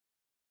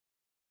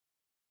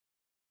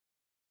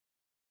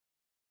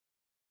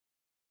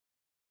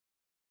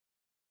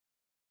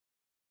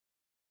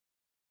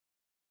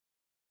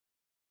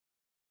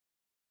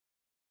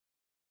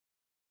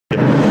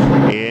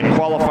in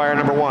qualifier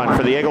number 1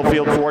 for the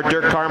Eaglefield Ford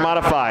Dirt Car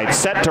Modified.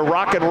 Set to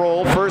rock and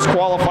roll. First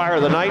qualifier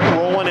of the night,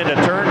 rolling into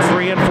turns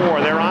 3 and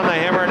 4. They're on the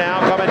hammer now,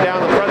 coming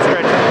down the front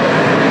stretch.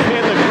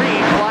 And the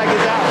green flag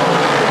is out.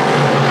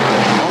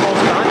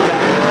 Almost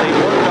contact as they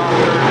worked off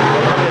turn.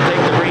 They're going to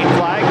take the green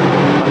flag.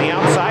 On the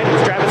outside,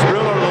 it's Travis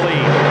Bruno to the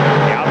lead.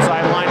 The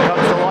outside line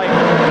comes to life.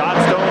 Todd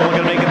Stone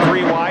looking to make it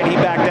 3 wide. He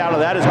backed out of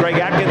that as Greg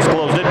Atkins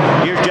closed it.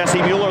 Here's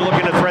Jesse Mueller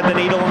looking to thread the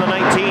needle in the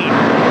 19.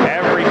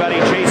 Everybody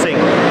chasing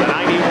the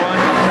 91.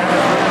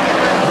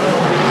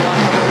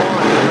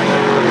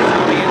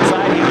 On the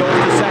inside, he goes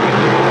to second.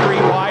 3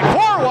 wide,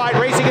 4 wide,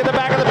 racing at the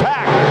back of the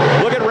pack.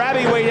 Look at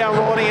Rabi way down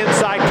low on the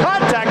inside.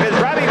 Contact as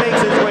Rabi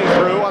makes his way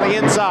through on the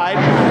inside.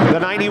 The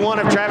 91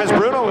 of Travis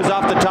Bruno is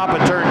off the top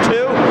of turn 2.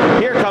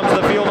 Here comes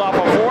the field off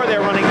of 4.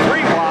 They're running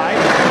 3 wide.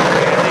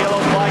 And the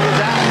yellow flag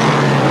is out.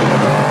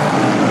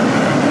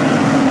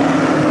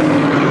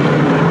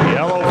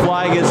 Yellow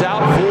flag is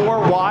out. 4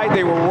 wide.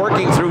 They were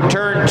working through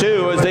turn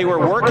 2 as they were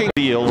working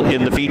field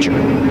in the feature.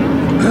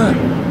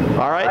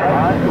 All right,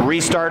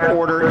 restart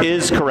order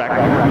is correct.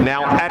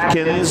 Now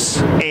Atkins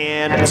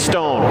and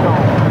Stone.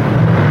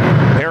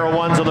 Pair of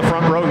ones on the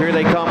front row. Here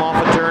they come off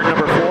of turn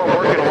number 4,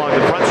 working along the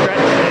front stretch.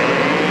 And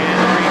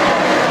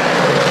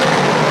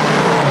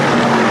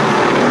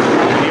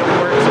field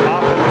works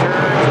off of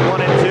turns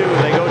 1 and 2.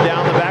 They go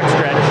down the back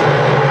stretch.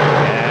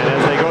 And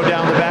as they go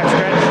down the back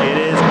stretch, it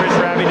is Chris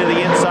Rabi to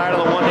the inside of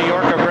the 1 New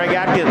York of Greg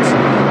Atkins.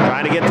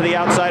 Trying to get to the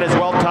outside as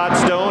well, Todd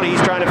Stone.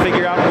 He's trying to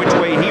figure out which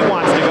way he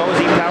wants to go as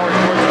he powers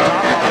towards the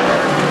top off of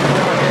turn.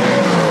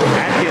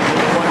 Atkins in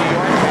the 1 New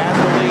York has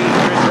the lead.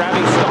 Chris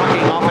Rabi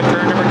stalking off of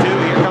turn number 2.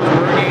 Here comes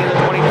Bernier in the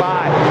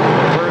 25.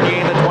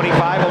 Bernier in the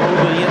 25 will move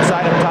to the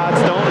inside of Todd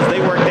Stone as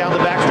they work down the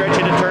backstretch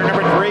into turn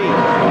number 3.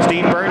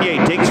 Steve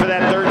Bernier digs for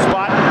that 3rd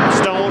spot.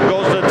 Stone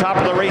goes to the top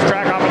of the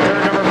racetrack off of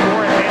turn number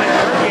 4. And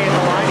Bernier in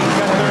the line. He's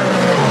got 3rd.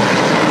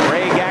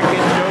 Greg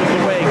Atkins goes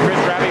away. Chris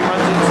Rabi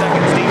runs in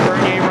 2nd. Steve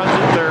Bernier runs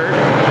in 3rd.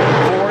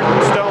 4th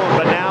Stone.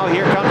 But now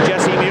here comes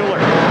Jesse Mueller.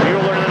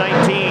 Mueller in the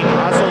 19.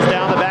 Hustles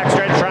down the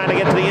backstretch trying to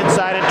get to the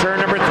inside in turn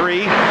number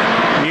 3.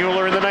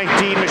 Mueller in the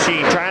 19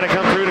 machine trying to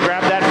come through to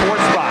grab that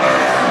 4th spot.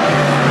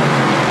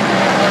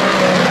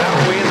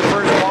 Halfway in the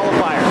first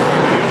qualifier.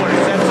 Mueller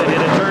sets it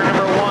into turn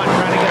number 1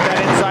 trying to get that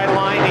inside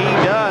line. He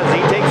does.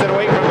 He takes it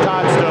away from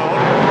Todd Stone.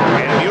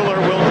 And Mueller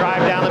will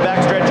drive down the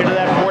backstretch into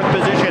that 4th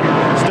position.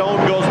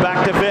 Stone goes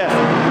back to 5th.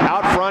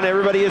 Out front,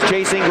 everybody is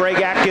chasing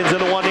Greg Atkins in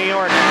the 1 New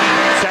York.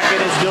 2nd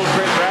is still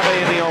Chris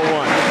Rabi in the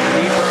 01.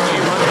 Steve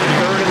Bernier runs in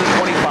 3rd in the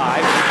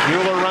 25.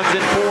 Mueller runs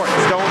in 4th.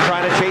 Stone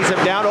trying to chase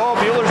him down. Oh,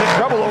 Mueller's in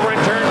trouble over in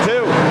turn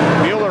 2.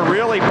 Mueller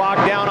really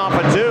bogged down off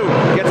of 2.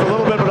 Gets a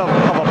little bit of a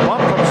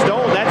bump from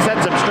Stone. That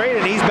sets him straight,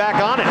 and he's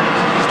back on it.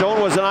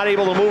 Stone was not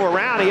able to move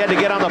around. He had to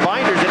get on the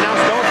binders, and now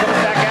Stone comes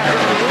back after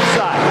him to the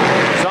inside.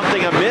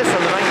 Something amiss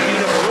on the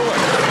 19 of Mueller.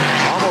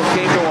 Almost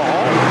came to a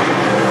halt.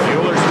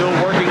 Mueller still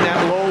working that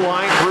low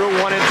line through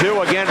 1 and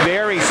 2. Again,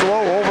 very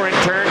slow over in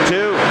turn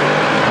 2.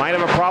 Might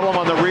have a problem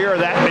on the rear of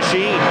that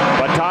machine,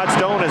 but Todd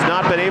Stone has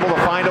not been able to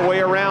find a way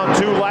around.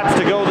 2 laps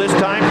to go this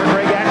time for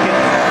Greg Atkins.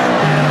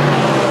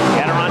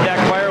 Adirondack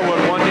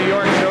Firewood, 1 New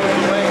York shows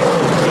the way.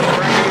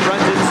 Bernier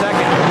runs in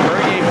 2nd.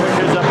 Bernier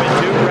pushes up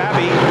into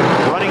Rabi,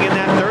 running in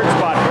that 3rd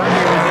spot.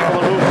 Bernier was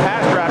able to move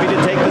past Rabi to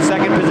take the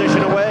 2nd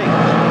position away.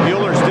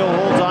 Mueller still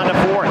holds on to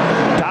 4th.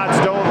 Todd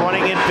Stone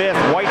running in 5th.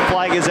 White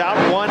flag is out.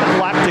 1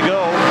 lap to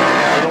go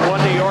for the 1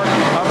 New York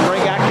of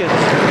Greg Atkins.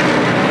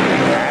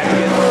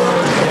 Atkins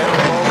down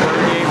low.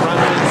 Bernier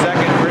runs in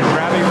 2nd. Chris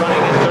Rabi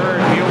running in 3rd.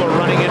 Mueller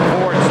running in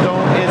 4th.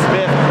 Stone is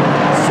 5th.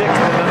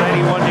 6th in the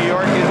 91 New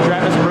York is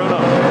Travis Bruno.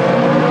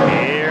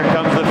 Here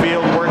comes the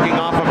field working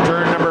off of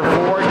turn number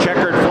 4.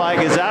 Checkered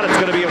flag is out. It's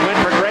going to be a win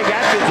for Greg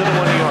Atkins in the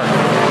 1 New York.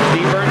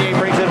 Steve Bernier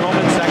brings it home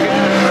in 2nd.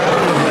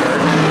 Travis in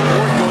 3rd.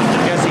 4th goes to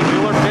Jesse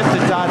Mueller. 5th to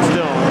Todd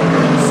Stone.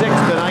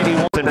 6th to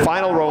 91. In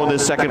final row in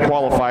this 2nd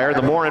qualifier,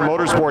 the Morin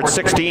Motorsports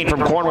 16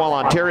 from Cornwall,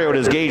 Ontario. It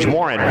is Gage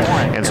Morin.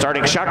 And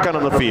starting shotgun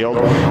on the field.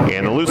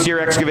 And the Lucier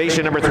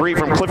Excavation number 3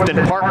 from Clifton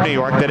Park, New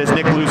York. That is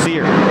Nick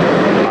Lucier.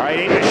 All right,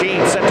 8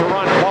 machines set to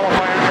run.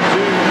 Qualifier number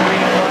 2.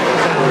 Green flag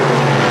is out.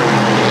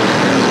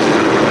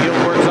 Field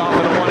works off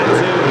in a 1 and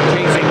 2.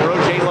 Chasing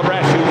Roger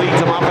Labreche, who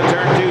leads him off of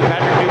turn 2.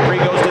 Patrick Dupree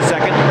goes to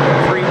 2nd.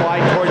 3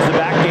 wide towards the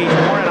back. Gage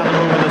Morin on the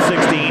move in the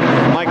 16.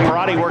 Mike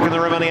Perotti working the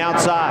rim on the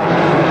outside.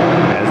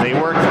 As they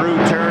work through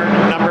turn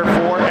number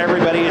 4,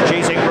 everybody is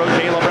chasing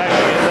Roger Labreche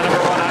in the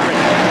number 100.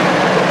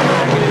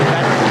 Second is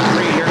Patrick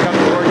Dupree. Here comes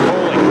George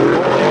Foley.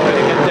 Foley going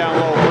to get down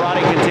low.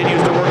 Perotti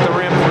continues to work the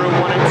rim through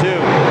 1 and 2.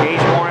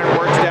 Gage Morin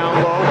works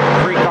down low.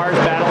 3 cars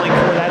battling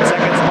for that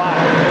 2nd spot.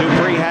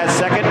 Dupree has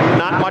 2nd.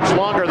 Not much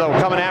longer, though.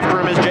 Coming after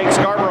him is Jake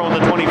Scarborough in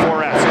the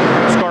 24S.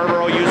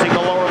 Scarborough using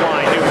the lower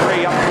line.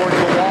 Dupree up towards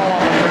the wall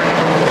off of turn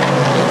number 4.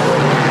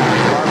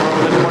 Scarborough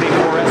in the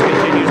 24S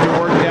continues to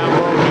work down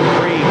low.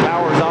 Dupree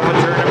powers off of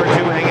turn number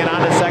 2, hanging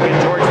on to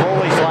 2nd. George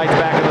Foley slides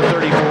back in the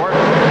 34.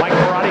 Mike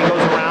Perotti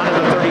goes around in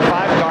the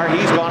 35 car.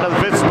 He's gone to the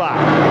 5th spot.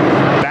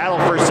 Battle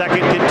for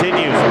 2nd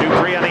continues.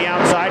 Dupree on the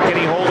outside. Can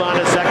he hold on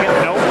to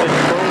 2nd? Nope.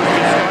 It's closed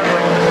to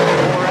Scarborough in the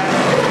 24.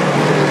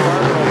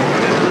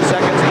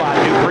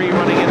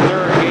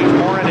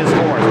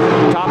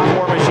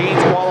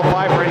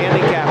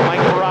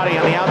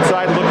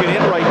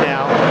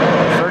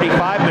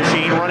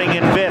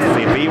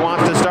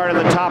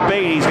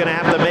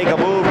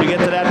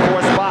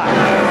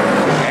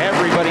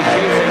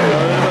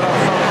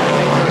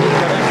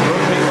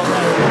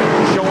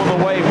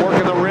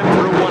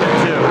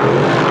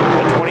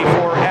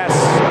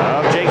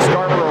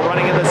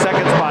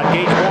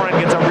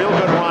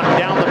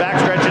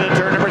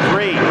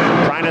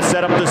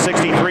 up to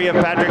 63 of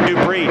Patrick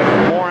Dupree.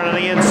 Morin on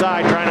the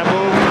inside, trying to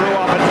move through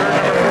off of turn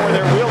number 4.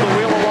 They're wheel to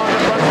wheel along the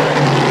front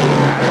stretch.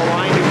 At the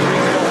line, Dupree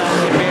still has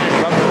the advantage,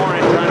 but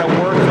Morin trying to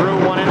work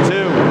through 1 and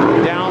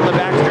 2. Down the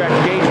backstretch,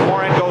 Gage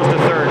Morin goes to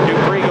 3rd.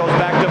 Dupree goes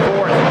back to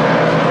 4th.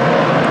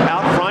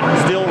 Out front,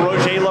 still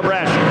Roger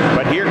Labreche.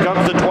 But here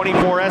comes the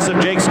 24S of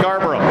Jake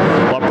Scarborough.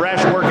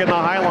 Labreche working the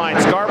high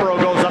line. Scarborough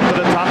goes up to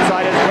the top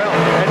side as well.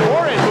 And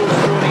Morin moves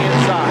through the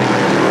inside.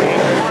 Gage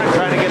Morin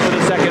trying to get to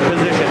the 2nd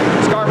position.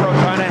 Scarborough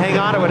trying to hang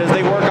on to it as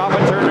they work off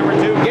at turn number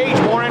 2. Gage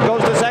Morin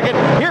goes to 2nd.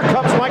 Here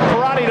comes Mike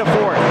Perotti to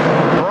 4th.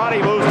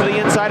 Perotti moves to the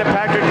inside of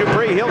Patrick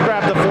Dupree. He'll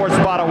grab the 4th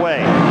spot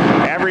away.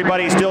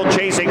 Everybody still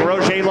chasing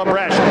Roger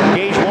Labreche.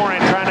 Gage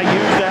Morin trying to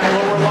use that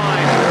lower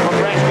line.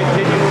 Labreche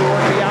continues to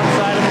work the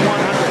outside of the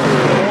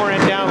 100.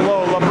 Morin down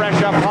low.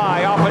 Labreche up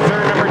high off of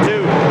turn number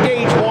 2.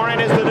 Gage Morin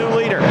is the new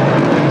leader.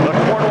 The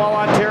Cornwall,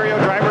 Ontario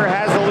driver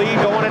has the lead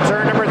going at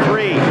turn number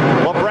 3.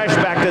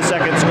 Labreche back to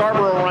 2nd.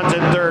 Scarborough runs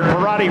in 3rd.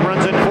 Perotti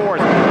runs in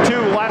 4th.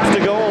 2 laps to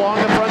go along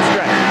the front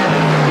stretch.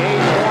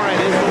 Gage Morin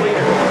is the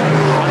leader.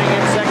 Running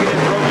in 2nd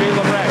is Roger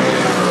Labreche.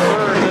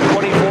 3rd, the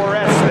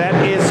 24S. That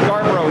is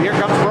Scarborough. Here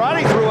comes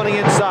Perotti through on the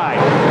inside.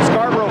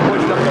 Scarborough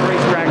pushed up the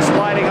racetrack,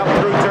 sliding up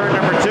through turn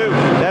number 2.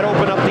 That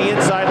opened up the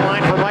inside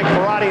line for Mike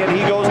Perotti, and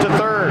he goes to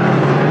 3rd.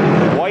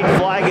 White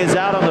flag is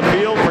out on the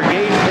field for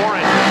Gage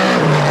Morin.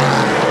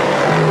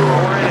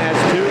 Morin has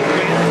 2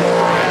 wins.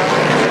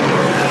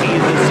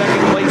 He's the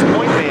 2nd place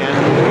point man.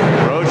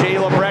 Roger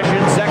Labreche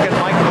in 2nd.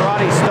 Mike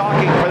Perotti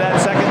stalking for that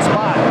 2nd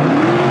spot.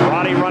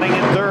 Perotti running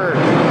in 3rd.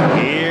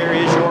 Here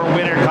is your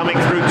winner coming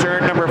through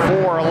turn number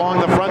 4 along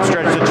the front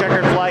stretch. The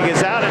checkered flag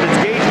is out, and it's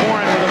Gage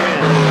Morin with a win.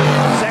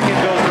 2nd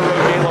goes to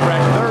Roger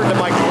Labreche. 3rd to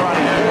Mike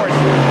Perotti. 4th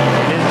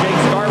is Jake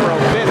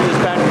Scarborough. 5th is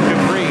Patrick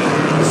Dupree.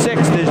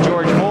 6th is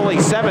George Foley.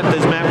 7th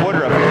is Matt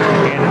Woodruff.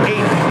 And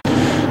 8th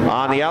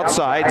on the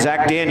outside,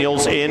 Zach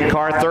Daniels in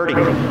car 30.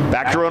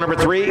 Back to row number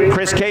 3,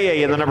 Chris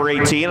Kaye in the number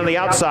 18. On the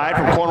outside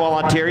from Cornwall,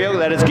 Ontario,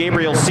 that is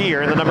Gabriel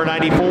Sear in the number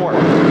 94.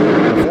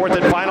 The 4th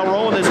and final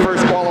row in this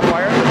first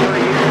qualifier, the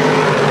 38.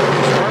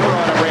 Scarborough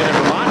out of Brandon,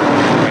 Vermont.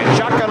 And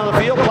shotgun on the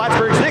field,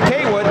 Plattsburgh's Nick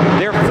Haywood.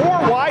 They're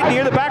 4 wide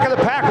near the back of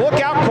the pack. Look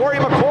out, Corey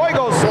McCoy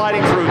goes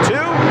sliding through 2.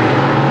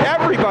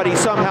 Everybody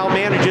somehow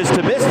manages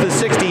to miss the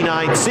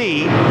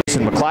 69C.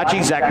 Jason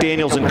McClatchy, Zach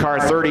Daniels in car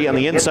 30 on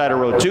the inside of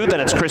row 2. Then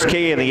it's Chris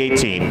Kaye in the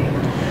 18.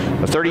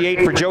 The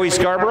 38 for Joey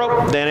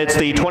Scarborough. Then it's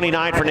the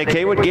 29 for Nick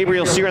Haywood,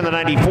 Gabriel Sear in the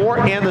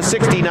 94, and the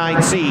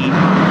 69C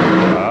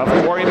of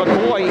Corey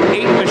McCoy.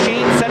 8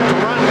 machines set to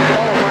run.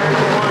 Qualifiers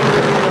to run.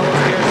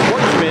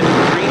 Sportsman,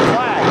 green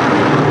flag.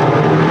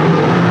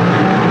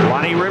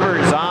 Lonnie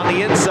Rivers on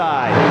the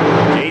inside.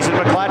 Jason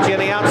McClatchy on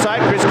the outside.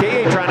 Chris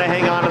Kaye trying to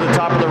hang on to the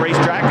top of the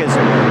racetrack as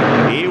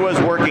he was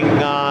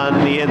working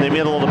on in the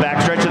middle of the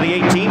backstretch of the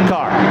 18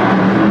 car.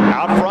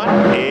 Out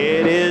front,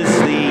 it is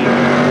the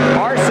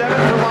R7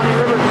 for Lonnie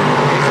Rivers.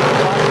 Jason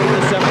McClatchy in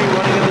the 70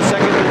 running in the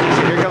 2nd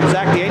position. Here comes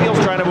Zach Daniels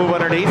trying to move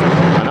underneath.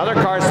 Another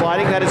car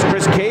sliding. That is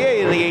Chris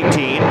Kaye in the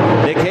 18.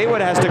 Nick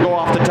Haywood has to go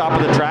off the top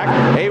of the track.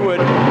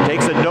 Haywood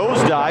takes a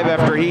nosedive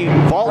after he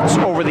vaults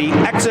over the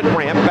exit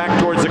ramp back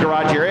towards the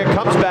garage area.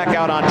 Comes back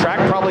out on track.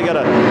 Probably got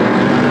a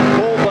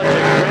whole bunch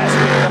of grass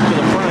picked up to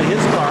the front of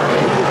his car.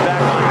 He was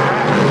back on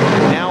track.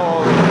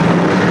 Now a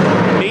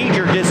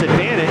major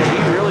disadvantage. He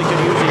really could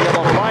use a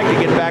yellow flag to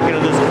get back into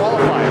this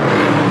qualifier.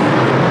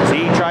 So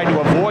he tried to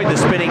avoid the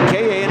spinning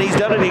Kaye, and he's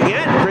done it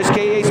again. Chris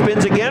Kaye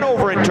spins again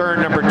over in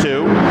turn number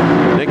 2.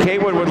 Nick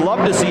Haywood would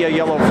love to see a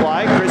yellow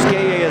flag. Chris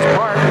Kaye is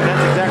parked, and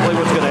that's exactly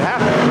what's going to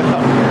happen.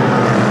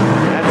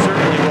 That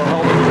certainly will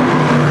help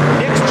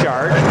Nick's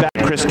charge. Back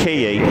to Chris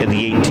Kaye in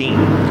the 18.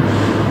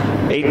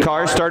 8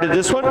 cars started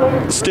this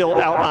one, still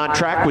out on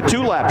track with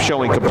 2 laps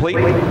showing complete.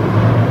 8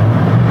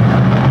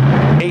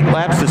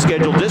 laps the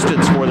scheduled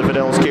distance for the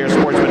Fidelis Care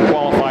Sportsman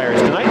qualifiers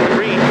tonight. The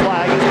green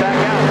flag is back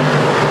out.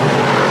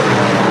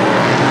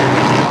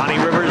 Lonnie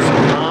Rivers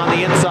on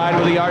the inside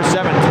with the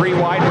R7, 3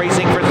 wide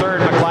racing for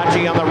 3rd.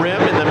 McClatchy on the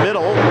rim. In the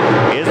middle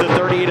is the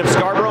 38 of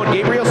Scarborough, and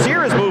Gabriel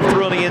Sear has moved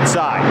through on the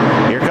inside.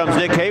 Here comes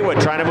Nick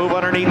Haywood trying to move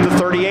underneath the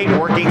 38,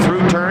 working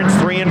through turns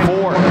 3 and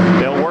 4.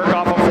 They'll work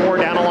off of 4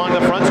 down along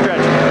the front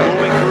stretch.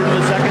 Moving through to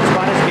the 2nd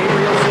spot is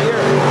Gabriel Sear.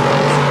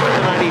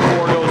 The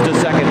 94 goes to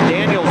 2nd.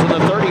 Daniels in the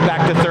 30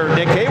 back to 3rd.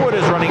 Nick Haywood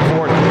is running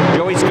 4th.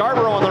 Joey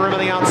Scarborough on the rim on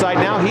the outside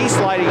now. He's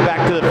sliding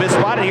back to the 5th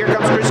spot, and here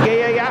comes Chris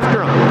Kaye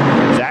after him.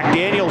 Zach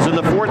Daniels in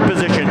the 4th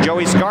position.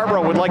 Joey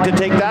Scarborough would like to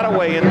take that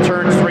away in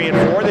turns 3 and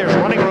 4. There's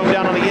running room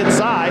down on the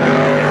inside,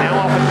 and now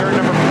off of turn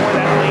number 4,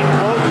 that lane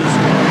closes.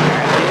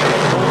 And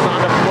Daniels pulls on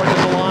to 4th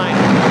in the line.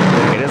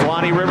 It is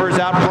Lonnie Rivers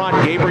out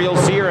front. Gabriel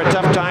Sear a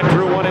tough time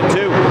through 1 and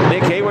 2.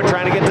 Nick Haywood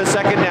trying to get to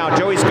 2nd now.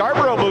 Joey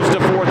Scarborough moves to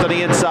 4th on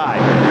the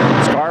inside.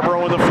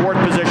 Scarborough in the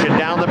 4th position.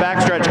 Down the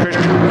backstretch,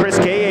 Chris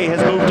Kaye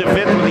has moved to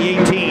 5th with the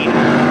 18.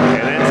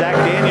 And then Zach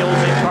Daniels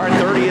in car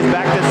 30 is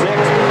back to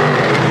 6th.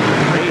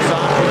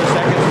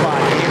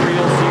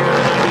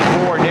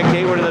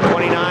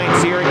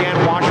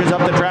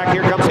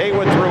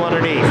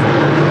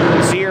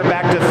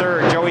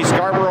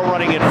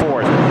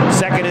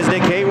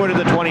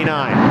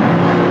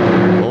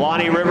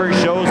 Lonnie Rivers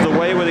shows the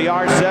way with the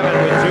R7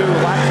 with 2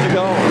 laps to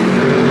go.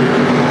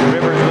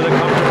 Rivers with a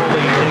comfortable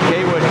lead. Nick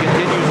Haywood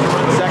continues to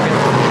run second.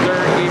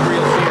 Third,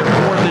 Gabriel Sear.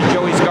 Fourth is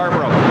Joey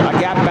Scarborough. A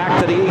gap back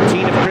to the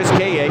 18 of Chris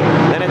Kaye.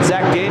 Then it's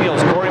Zach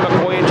Daniels, Corey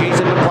McCoy, and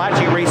Jason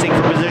McClatchy racing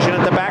for position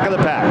at the back of the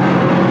pack.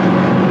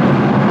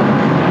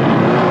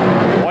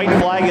 White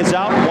flag is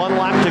out. 1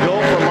 lap to go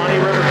for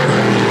Lonnie Rivers.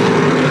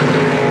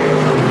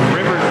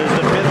 Rivers is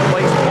the 5th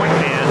place point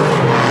man.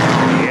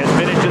 He has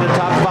finished in the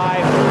top 5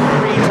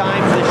 3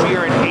 times this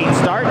year in 8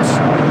 starts.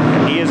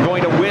 He is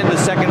going to win the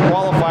second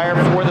qualifier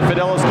for the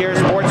Fidelis Care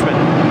Sportsman.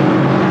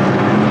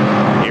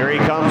 Here he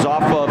comes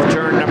off of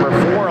turn number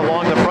 4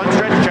 along the front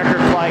stretch.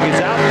 Checkered flag is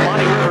out.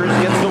 Lonnie Rivers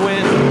gets the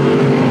win.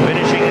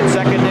 Finishing in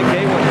second, Nick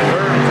Haywood.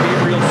 Third is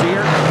Gabriel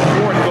Sear.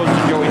 Fourth goes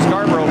to Joey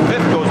Scarborough.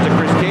 Fifth goes to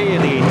Chris Kaye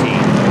in the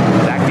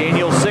 18. Zach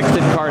Daniels 6th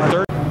in car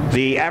 3rd.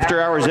 The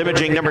After Hours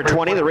Imaging number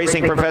 20, the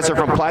racing professor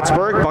from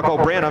Plattsburgh, Buck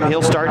O'Branham,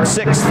 he'll start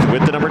 6th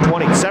with the number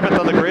 20. 7th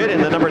on the grid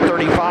in the number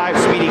 35,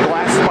 Speedy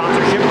Glass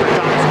sponsorship for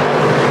Thomas.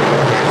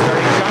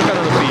 Starting shotgun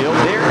on the field,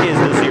 there is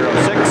the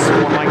 06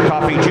 for Mike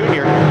Coffey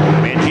Jr.,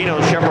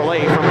 Mangino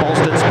Chevrolet from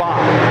Ballston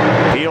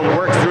Spa. Field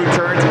works through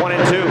turns 1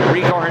 and 2.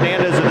 Rico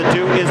Hernandez of the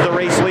 2 is the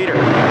race leader.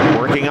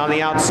 Working on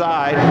the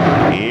outside,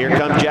 here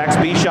comes Jack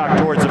Spieshak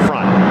towards the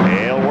front.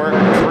 He'll work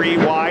 3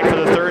 wide for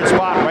the 3rd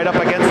spot, right up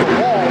against the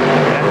wall.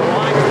 At the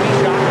line,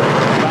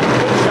 Spieshak got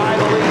just shy of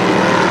the lead.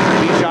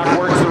 Spieshak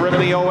works the rim of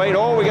the 08.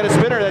 Oh, we got a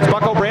spinner. That's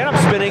Buck O'Branham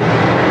spinning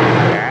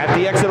at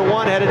the exit of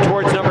 1, headed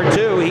towards number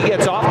 2. He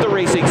gets off the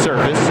racing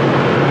surface.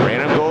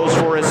 Branham goes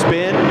for a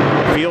spin.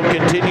 The field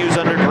continues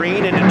under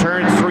green into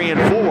turns 3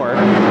 and 4.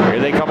 Here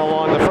they come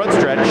along the front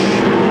stretch.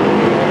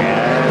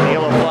 And the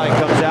yellow flag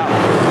comes out.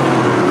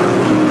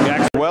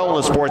 Jackson well in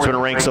the sportsman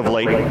ranks of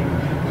late.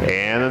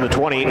 And then the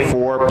 20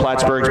 for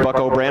Plattsburgh's Buck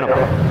O'Branham.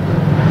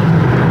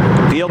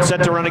 Field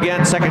set to run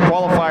again. Second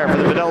qualifier for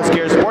the Fidelis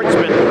Care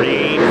Sportsman.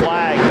 Green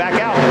flag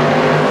back out.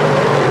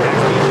 Jack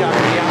Spieshak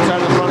to the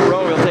outside of the front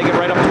row. He'll take it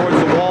right up towards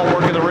the wall,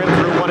 working the rim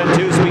through 1 and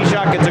 2.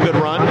 Spieshak gets a good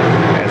run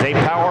as they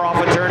power off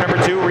of turn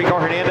number 2. Rico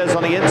Hernandez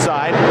on the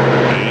inside.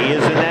 He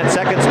is in that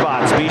 2nd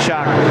spot.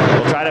 Spieshak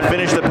will try to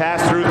finish the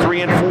pass through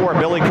 3 and 4.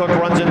 Billy Cook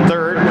runs in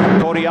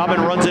 3rd. Cody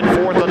Aubin runs in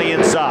 4th on the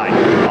inside.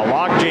 A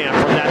log jam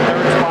from that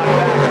 3rd spot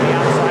back on the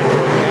outside.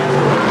 Cook has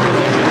the 3rd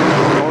position.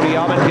 Cody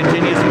Aubin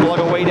continues to plug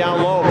away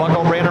down low. Buck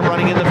O'Branham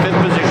running in the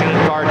 5th position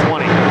in car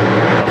 20.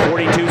 The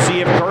 42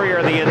 CF Courier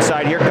on the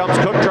inside. Here comes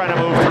Cook trying to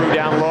move through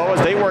down low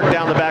as they work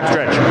down the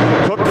backstretch.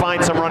 Cook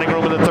finds some running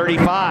room in the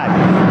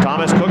 35.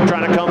 Thomas Cook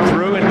trying to come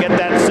through and get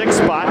that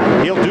 6th spot.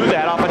 He'll do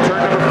that off of turn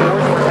number 4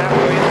 as we're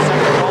halfway in the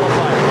second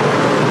qualifier.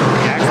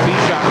 Jack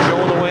Spieshak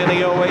showing the way in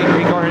the 08.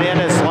 Rico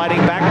Hernandez sliding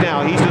back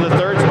now. He's to the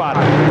 3rd spot.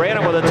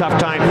 Branham with a tough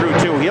time through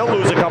 2. He'll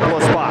lose a couple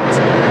of spots.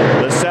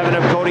 The 7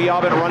 of Cody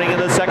Aubin running in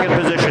the 2nd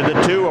position.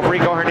 The 2 of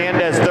Rico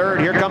Hernandez 3rd.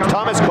 Here comes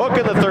Thomas Cook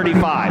in the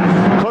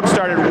 35. Cook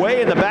started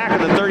way in the back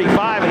of the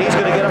 35, and he's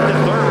going to get up to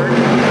 3rd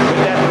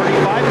with that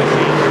 35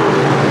 machine.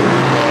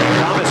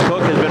 Thomas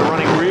Cook has been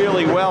running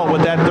really well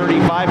with that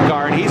 35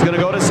 car, and he's going to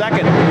go to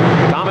 2nd.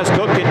 Thomas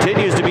Cook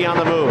continues to be on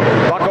the move.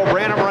 Buck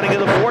O'Branham running in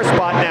the 4th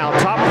spot now.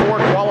 Top 4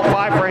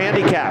 qualify for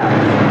handicap.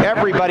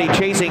 Everybody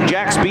chasing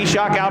Jack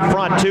Spieshak out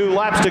front. 2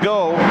 laps to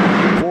go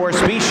for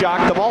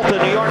Spieshak, the Malta,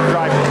 New York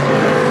driver.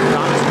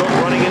 Thomas Cook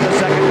running in the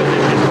 2nd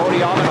position.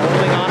 Cody Aubin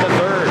holding on to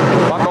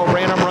 3rd. Buck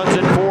O'Branham runs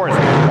in 4th.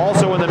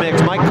 Also in the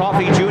mix, Mike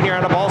Coffey Jr.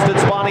 out of Ballston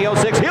Spa in the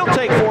 06. He'll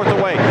take 4th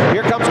away.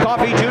 Here comes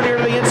Coffey Jr.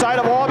 to the inside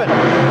of Aubin.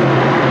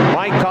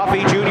 Mike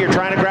Coffey Jr.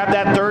 trying to grab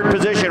that 3rd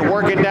position,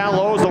 working down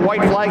low as the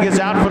white flag is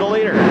out for the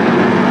leader.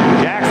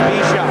 Jack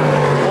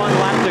Spieshak, 1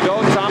 lap to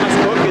go. Thomas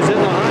Cook is in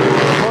the hunt.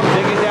 Cook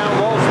digging down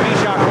low.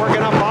 Spieshak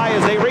working up high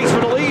as they race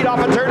for the lead off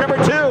of turn number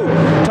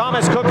 2.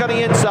 Thomas Cook on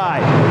the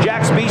inside.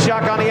 Jack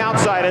Spieshak on the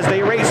outside as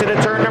they race into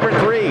turn number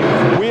 3.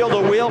 Wheel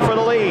to wheel for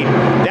the lead.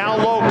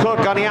 Down low,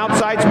 Cook on the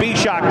outside.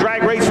 Spieshak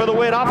drag race for the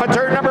win off of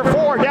turn number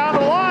 4. Down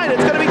the line,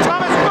 it's going to be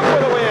Thomas Cook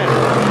with a win.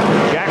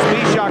 Jack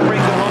Spieshak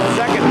brings it home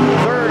 2nd.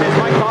 3rd is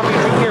Mike Coffey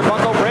Jr.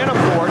 Buck O'Branham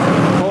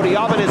 4th. Cody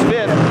Aubin is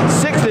 5th.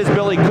 6th is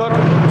Billy Cook.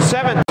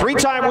 7th,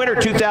 3-time winner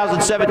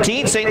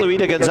 2017, St. Louis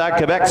de Gonzague,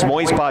 Quebec's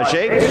Moise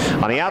Paget.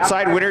 On the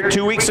outside, winner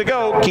 2 weeks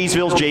ago,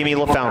 Keysville's Jamie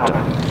LaFountain.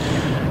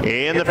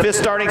 In the 5th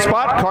starting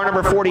spot, car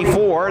number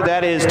 44,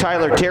 that is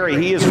Tyler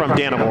Terry. He is from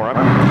Dannemora.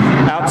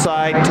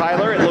 Outside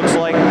Tyler, it looks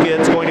like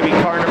it's going to be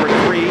car number 3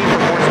 for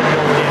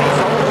Morrisonville, Danny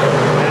Sullivan.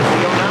 That's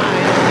the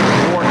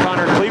 09 for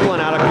Connor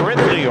Cleveland out of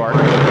Corinth, New York,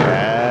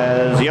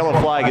 as the yellow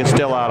flag is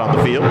still out on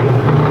the field.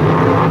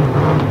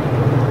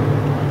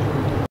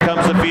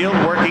 Comes the field,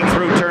 working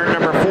through turn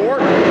number 4.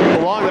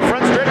 Along the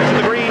front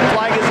stretch, the green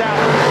flag is out.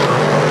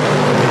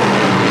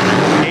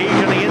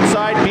 Gage on the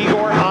inside,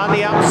 Bigor on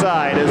the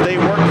outside as they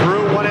work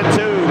through 1 and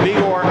 2.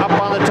 Bigor up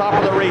on the top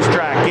of the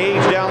racetrack.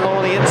 Gage down low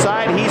on the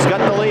inside. He's got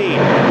the lead.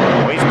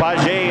 Moise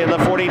Paget in the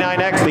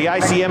 49X, the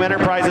ICM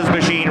Enterprises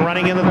machine,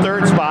 running in the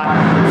 3rd spot.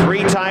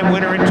 3-time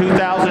winner in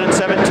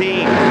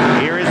 2017.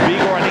 Here is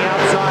Bigor on the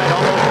outside,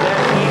 almost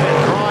dead even,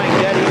 drawing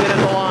dead even at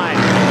the line.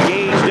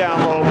 Gage down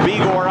low.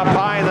 Bigor up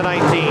high in the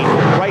 19.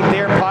 Right there.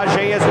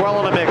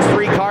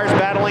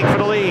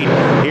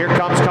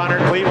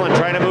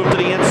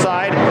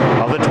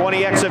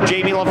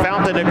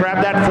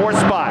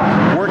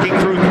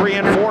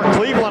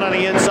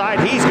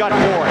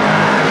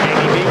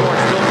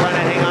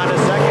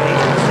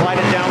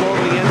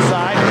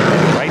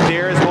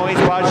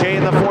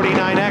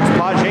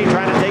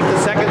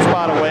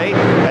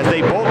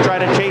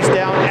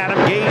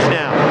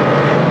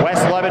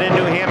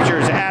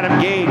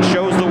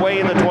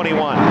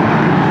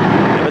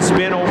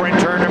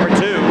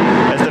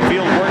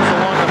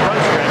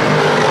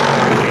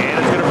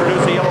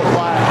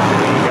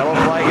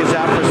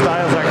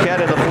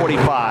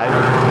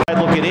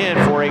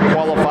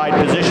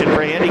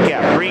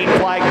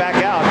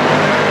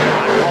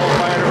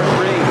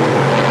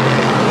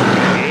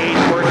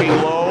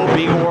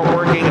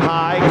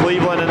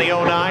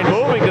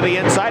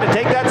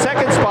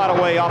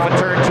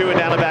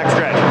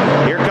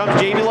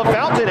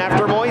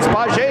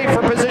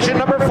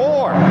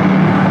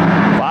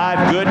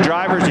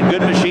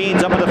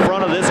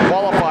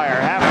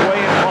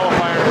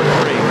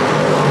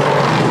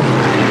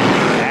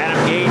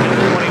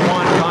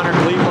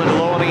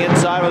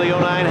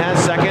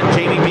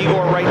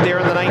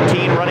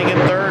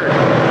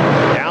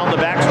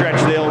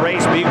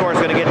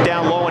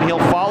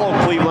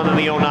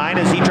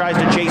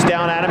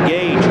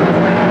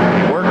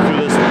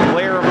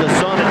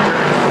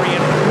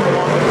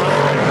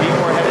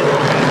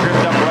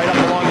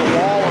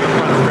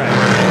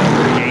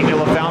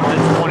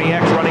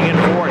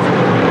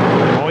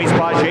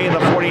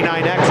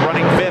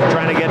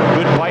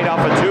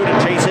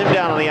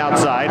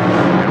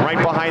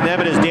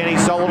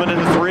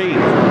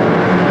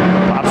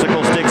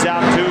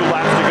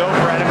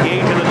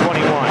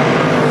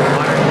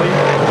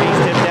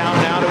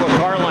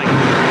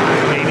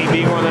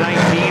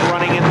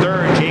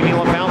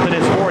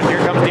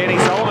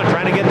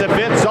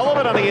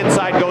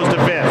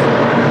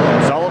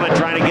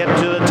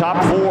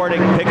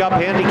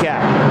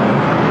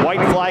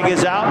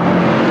 out.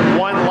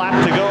 1 lap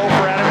to go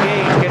for Adam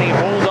Gage. Can he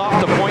hold off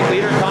the point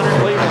leader, Connor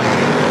Cleveland?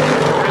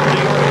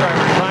 New York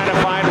driver trying to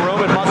find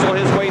room and muscle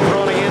his way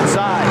through on the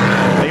inside.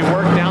 They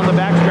work down the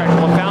backstretch.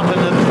 LaFountain,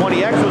 the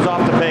 20X, was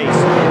off the pace.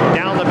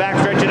 Down the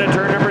backstretch into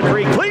turn number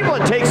 3.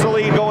 Cleveland takes the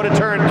lead going to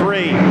turn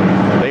 3.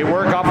 They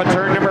work off of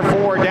turn number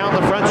 4. Down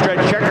the front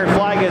stretch. Checkered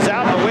flag is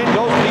out. The win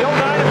goes to the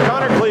 09 of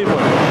Connor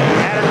Cleveland.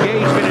 Adam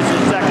Gage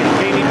finishes second.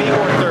 Jamie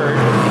Beagor third.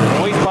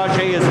 Moise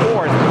Paget is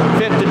fourth.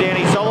 Fifth to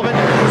Danny Sullivan.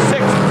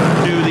 Sixth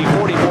to the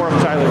 44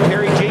 of Tyler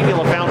Terry. Jamie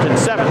LaFountain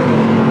seventh.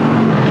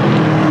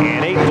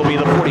 And eighth will be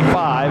the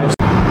 45.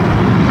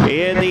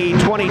 In the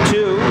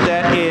 22,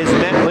 that is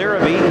Matt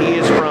Larrabee. He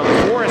is from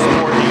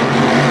Forestport, New York.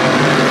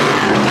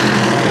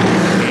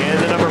 And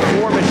the number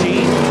 4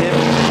 machine, Tim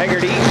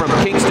Hegarty from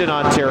Kingston,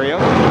 Ontario.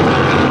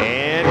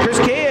 And Chris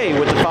Kaye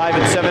with the 5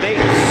 7/8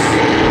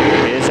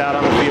 is out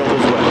on the field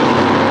as well.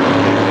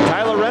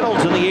 Tyler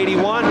Reynolds in the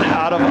 81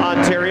 out of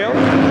Ontario.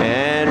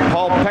 And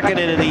Paul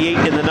Pekkanen in the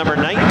 8 in the number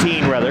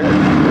 19, rather.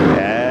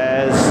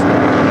 As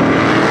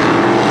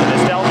the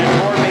Nostalgia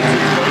Tour makes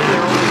its way,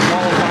 their only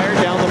qualifier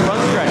down the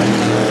front stretch.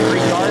 3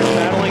 cars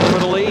battling for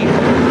the lead.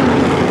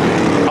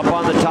 Up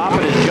on the top,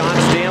 it is John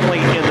Stanley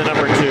in the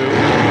number 2.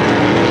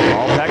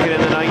 Paul Pekkanen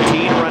in the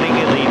 19, running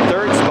in the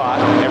 3rd spot.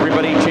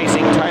 Everybody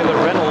chasing Tyler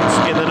Reynolds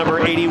in the number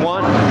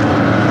 81.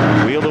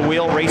 Wheel to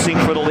wheel racing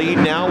for the lead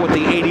now with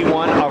the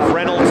 81 of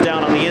Reynolds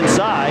down on the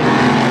inside.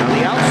 On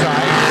the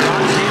outside,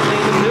 John Stanley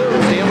in the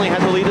 2. Stanley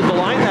had the lead at the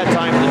line that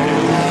time in the 2.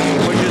 He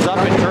pushes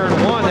up in turn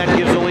 1. That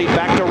gives the lead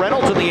back to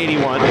Reynolds in the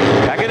 81.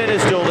 Pekkanen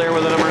is still there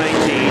with the number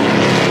 19.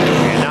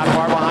 And not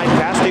far behind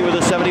Pasty with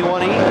a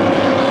 71E.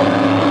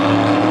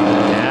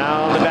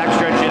 Down the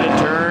backstretch into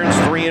turns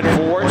 3 and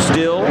 4.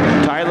 Still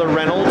Tyler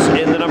Reynolds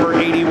in the number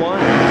 81.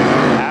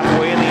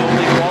 Halfway in the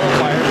only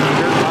qualifier for the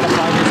dirt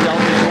modified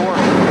Nostalgia Tour.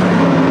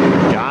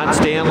 John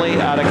Stanley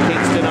out of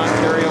Kingston,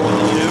 Ontario in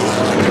the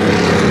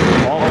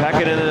 2. Paul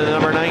Pekkanen in the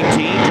number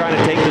 19 trying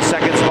to take the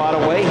 2nd spot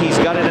away. He's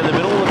got it in the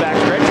middle of the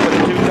backstretch, but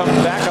the 2 comes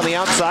back on the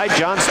outside.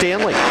 John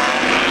Stanley.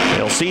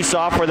 They'll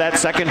seesaw for that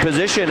 2nd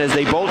position as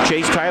they both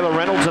chase Tyler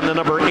Reynolds in the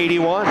number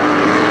 81. Chris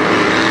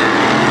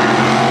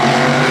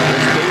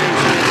Kaye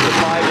spins the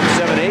 5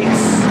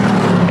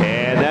 7/8.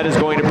 And that is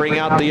going to bring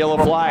out the yellow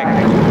flag.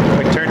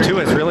 But turn 2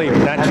 has really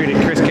not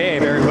treated Chris Kaye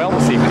very well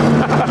this evening.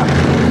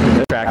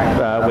 Track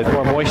with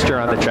more moisture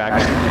on the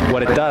track,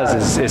 what it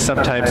does is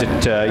sometimes it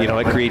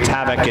it creates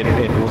havoc and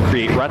will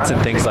create ruts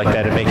and things like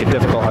that and make it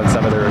difficult on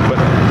some of their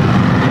equipment.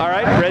 All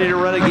right, ready to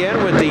run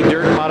again with the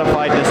dirt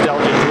modified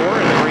Nostalgia Tour,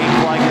 and the green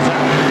flag is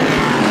out.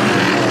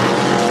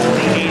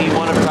 The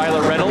 81 of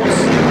Tyler Reynolds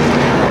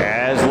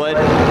has led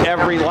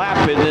every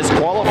lap in this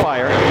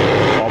qualifier.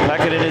 Paul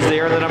Pekkanen is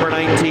there in the number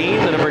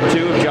 19. The number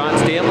 2 of John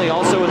Stanley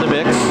also in the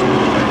mix.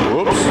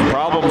 Whoops,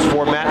 problems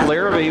for Matt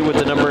Larrabee with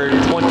the number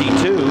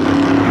 22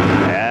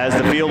 as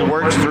the field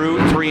works through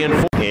 3 and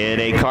 4 in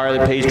a car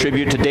that pays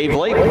tribute to Dave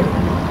Lake.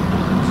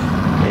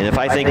 And if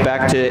I think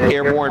back to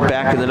Airborne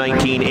back in the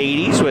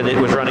 1980s when it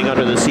was running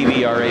under the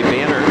CBRA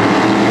banner,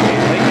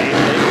 Dave Lake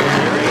was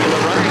very in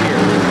the running here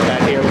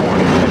at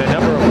Airborne. And a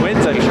number of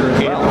wins, I'm sure, as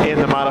well. In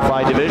the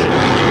modified division.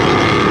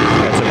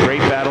 Had some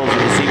great battles in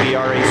the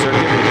CBRA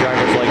circuit with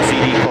drivers like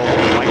C.D. Cole.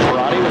 Mike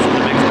Perotti was in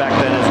the mix back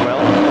then as well.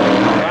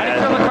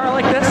 Running from a car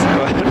like this?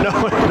 No,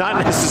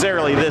 not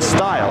necessarily this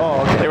style.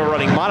 Oh, okay. They were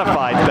running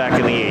modified back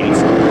in the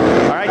 80s.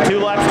 All right, 2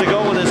 laps to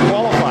go in this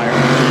qualifier.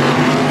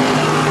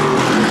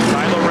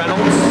 Tyler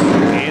Reynolds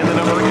and the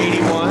number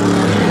 81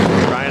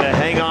 trying to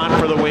hang on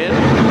for the win.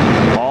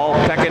 Paul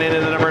Pekkanen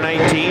in the number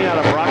 19 out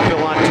of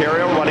Brockville,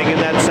 Ontario, running in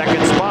that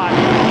 2nd spot.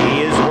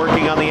 He is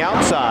working on the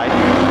outside.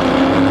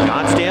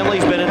 John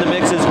Stanley's been in the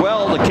mix as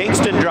well, the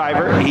Kingston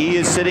driver. He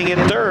is sitting in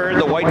 3rd.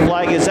 The white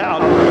flag is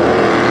out.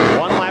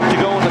 1 lap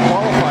to go in the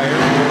qualifier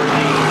for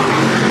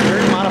the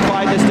dirt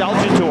modified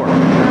Nostalgia Tour.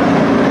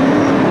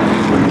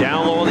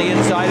 Down low on the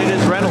inside it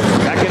is Reynolds.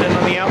 Pekkanen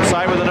on the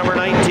outside with the number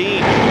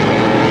 19.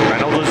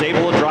 Reynolds is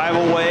able to drive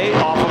away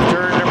off of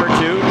turn number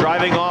 2,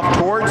 driving off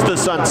towards the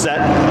sunset.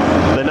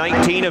 The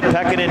 19 of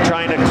Pekkanen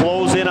trying to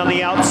close in on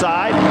the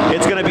outside.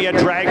 It's going to be a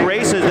drag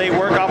race as they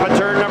work off of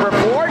turn number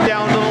 4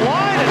 down to the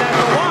line, and at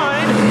the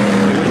line,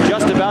 it was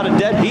just about a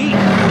dead heat.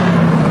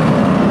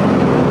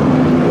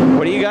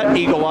 What do you got,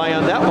 Eagle Eye,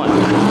 on that one?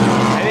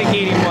 I think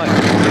 81,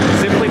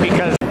 simply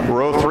because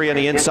Row 3 on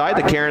the inside,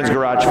 the Cairns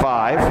Garage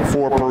 5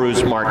 for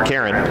Peru's Mark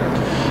Caron.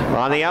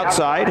 On the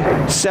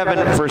outside,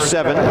 7 for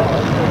 7.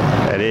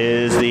 That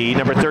is the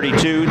number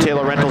 32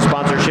 Taylor Rental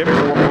sponsorship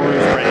for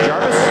Peru's Brent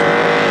Jarvis.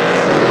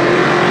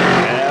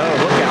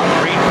 Look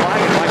out, green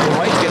flag, and Michael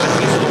White's getting a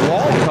piece of the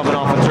wall coming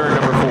off of turn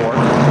number 4.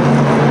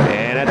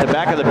 And at the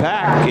back of the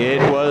pack,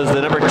 it was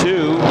the number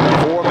 2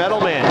 for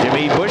Metalman.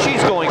 Jimmy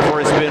Bushy's going for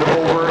a spin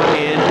over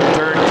in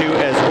turn 2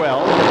 as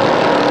well.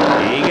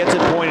 He gets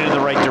it pointed in the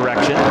right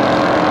direction.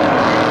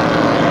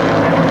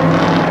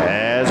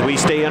 As we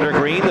stay under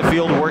green, the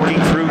field working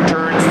through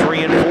turns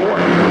 3 and 4.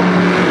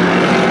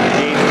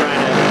 James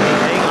trying to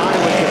hang on to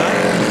it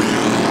tonight.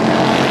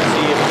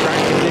 See if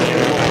track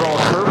conditions will throw a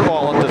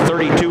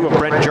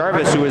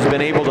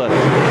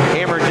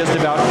hammered just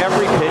about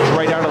every pitch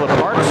right out of the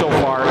park so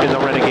far in the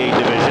Renegade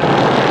division.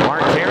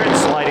 Mark Caron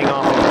sliding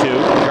off of 2.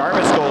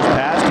 Jarvis goes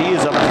past. He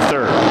is up to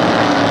 3rd.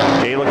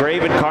 Jay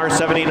LaGrave in car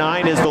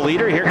 79 is the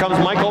leader. Here comes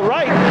Michael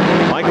Wright.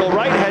 Michael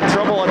Wright had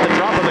trouble at the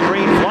drop of the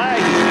green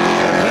flag.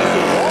 He's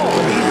the wall,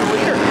 but he's the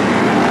leader.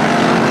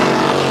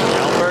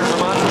 Albert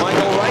Vermont's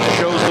Michael Wright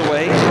shows the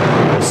way.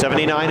 The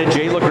 79 and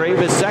Jay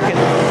LaGrave is 2nd.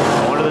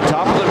 Going to the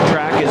top of the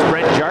track is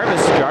Brent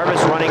Jarvis.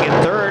 Jarvis running in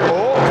 3rd.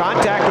 Oh,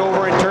 contact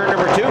over in turn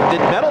number 2. Did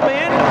Metal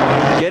Man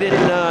get in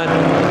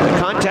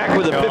contact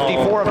with the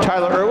 54 of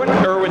Tyler Irwin?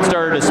 Irwin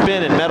started to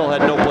spin and Metal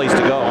had no place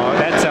to go.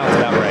 That sounds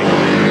about right.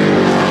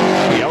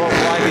 Yellow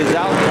flag is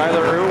out.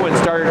 Tyler Irwin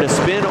started to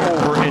spin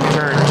over in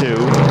turn 2.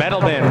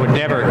 Metal Man would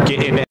never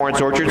get in.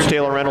 Lawrence Orchards,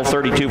 Taylor Reynolds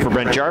 32 for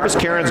Brent Jarvis.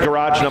 Karen's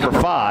Garage number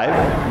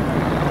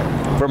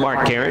 5 for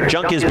Mark Caron.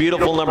 Junk is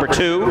Beautiful number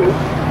 2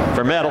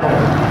 for Metal.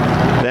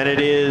 Then it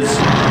is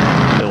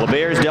the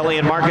LeBairs Deli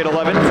and Market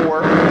 11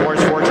 for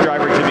Morris Forks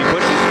driver Jimmy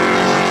Bush.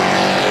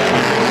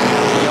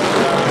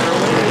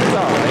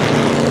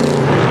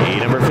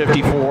 Number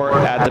 54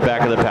 at the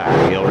back of the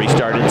pack. He'll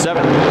restart in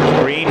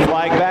 7th. Green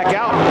flag back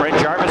out. Brent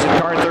Jarvis in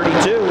car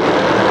 32.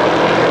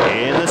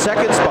 In the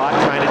 2nd spot,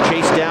 trying to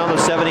chase down the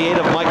 78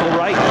 of Michael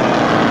Wright.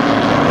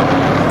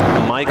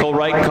 Michael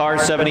Wright, car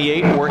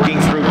 78,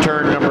 working through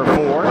turn number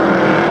 4.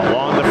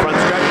 Along the front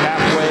stretch,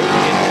 halfway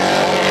in this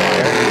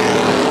qualifier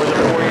for the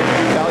 4-year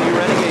value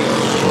Renegade.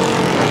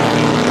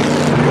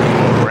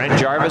 Brent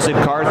Jarvis in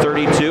car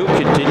 32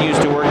 continues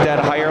to work that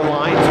higher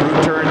line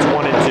through turns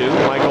 1 and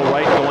 2. Michael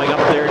Wright going up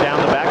there down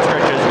the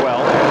backstretch as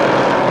well.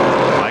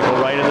 Michael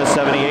Wright in the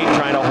 78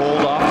 trying to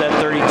hold off that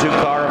 32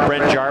 car of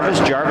Brent Jarvis.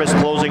 Jarvis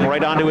closing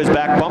right onto his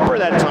back bumper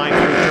that time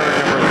through turn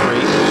number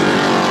 3.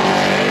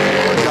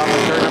 Off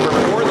of turn number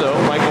 4 though,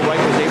 Michael Wright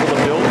was able to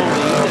build the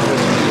lead and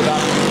was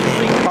about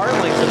 3 car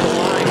lengths at the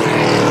line.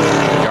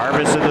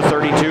 Jarvis in the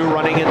 32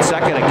 running in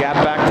 2nd, a gap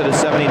back to the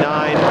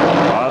 79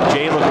 of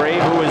Jay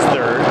LaGrave, who is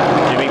 3rd.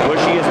 Jimmy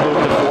Bushy has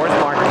moved to 4th.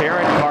 Mark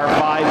Caron, car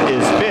 5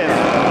 is 5th.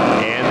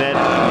 And then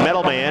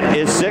Metal Man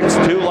is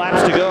 6th. 2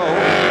 laps to go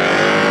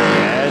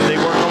as they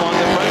work along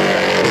the front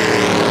stretch.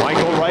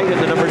 Michael Wright in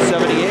the number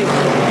 78. A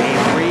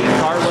 3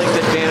 car length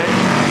advantage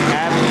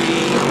at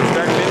the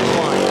start-finish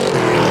line.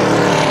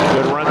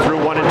 Good run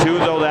through 1 and 2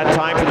 though that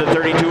time for the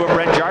 32 of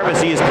Brent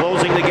Jarvis. He is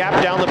closing the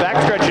gap down the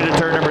backstretch into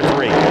turn number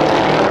 3.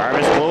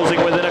 Jarvis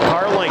closing within a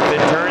car length in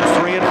turns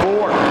 3 and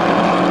 4.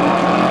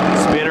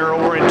 Spinner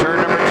over in turn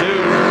number 2.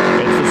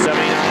 It's the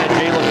 79 of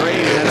Jay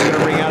LaGrave, and that's going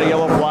to bring out a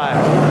yellow flag.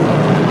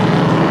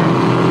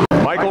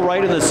 Michael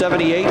Wright in the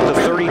 78, the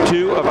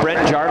 32 of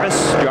Brent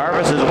Jarvis.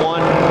 Jarvis has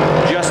won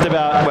just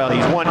about, well,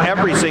 he's won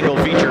every single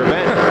feature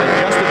event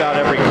and just about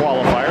every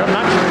qualifier. I'm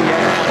not sure he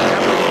has won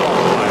every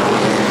qualifier.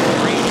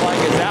 Green flag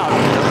is out.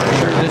 I'm not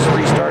sure this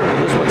restart,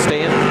 will this one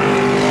stay in?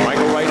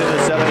 Michael Wright in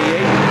the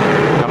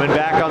 78. Coming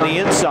back on the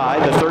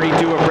inside, the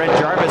 32 of Brent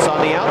Jarvis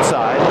on the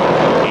outside.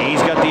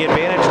 He's got the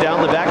advantage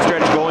down the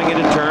backstretch going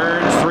into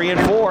turns 3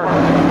 and 4.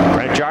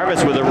 Brent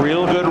Jarvis with a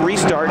real good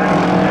restart.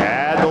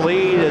 Had the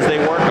lead as they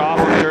work off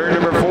of turn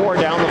number 4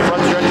 down the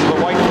front stretch of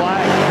the white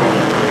flag.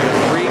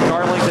 A 3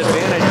 car length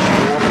advantage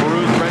for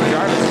Peru's Brent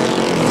Jarvis.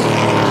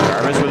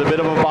 Jarvis with a bit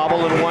of a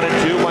bobble in 1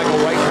 and 2. Michael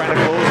Wright trying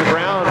to close the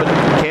ground, but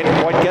can't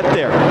quite get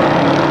there.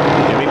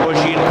 Jimmy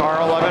Bushy in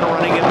car 11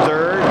 running in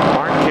 3rd.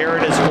 Mark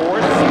Caron is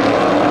 4th.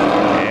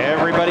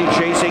 Everybody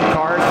chasing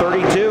car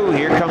 32.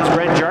 Here comes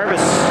Brent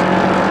Jarvis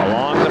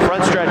along the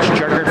front stretch.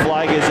 Checkered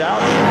flag is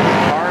out.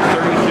 Car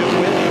 32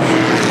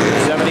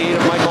 wins. 78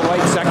 of Michael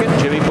Wright 2nd.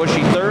 Jimmy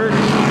Bushy 3rd.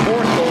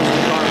 4th goes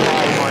to car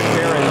 5, Mark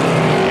Caron.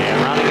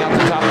 And rounding out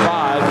the top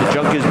 5, the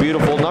Junk is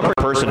Beautiful number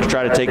person to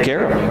try to take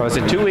care of. Was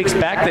it 2 weeks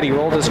back that he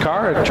rolled his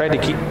car and tried to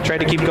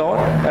keep going?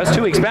 That was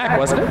 2 weeks back,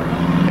 wasn't it?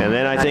 And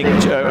then I think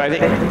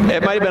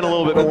it might have been a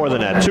little bit more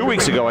than that. 2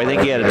 weeks ago, I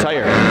think he had a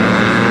tire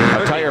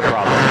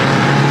problem.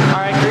 All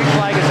right, green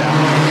flag is out.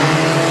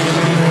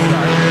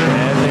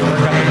 As they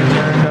work up into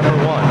turn number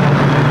 1.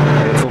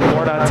 It's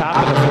Laporte on top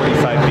of the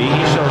 45B.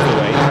 He shows the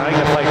way, trying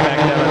to fight back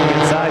down on the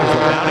inside. Is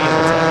Bounty in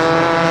the 10.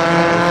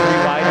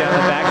 3 wide down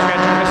the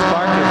backstretch. Chris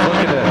Clark is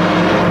looking to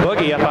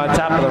boogie up on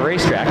top of the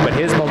racetrack, but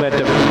his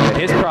momentum and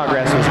his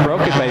progress was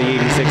broken by the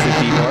 86 of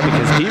Deepmore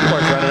because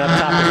Deepmore's running up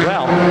top as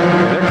well.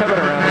 And they're coming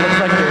around. It looks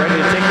like they're ready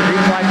to take the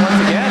green flag once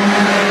again.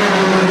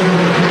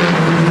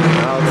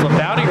 It's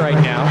LaBounty right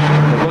now.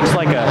 It looks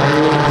like a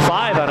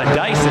 5 on a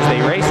dice as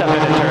they race up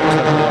into turns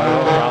number 1.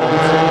 Oh,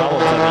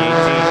 problems on the 18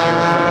 here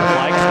in front of the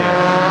flag stand.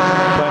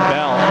 But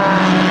Bell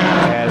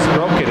has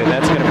broken, and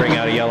that's going to bring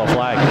out a yellow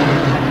flag.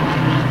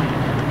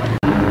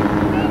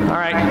 All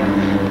right,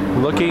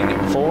 looking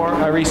for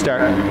a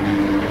restart.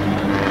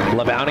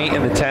 LaBounty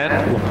in the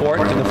 10,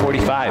 Laporte in the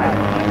 45.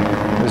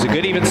 It was a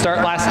good even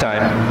start last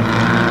time.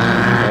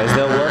 As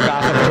they'll work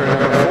off of turn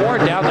number 4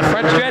 down the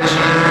front stretch.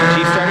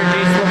 Chief starter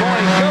Jason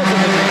Lemoyne shows them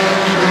the green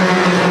flag.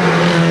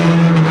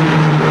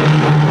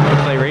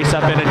 They race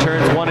up into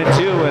turns 1 and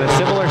 2 with a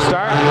similar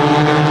start.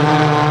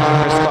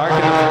 Chris Clark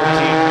in the 14.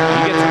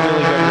 He gets a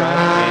really good run,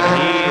 and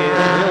he is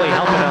really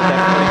helping out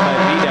that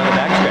 45B down the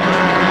backstretch.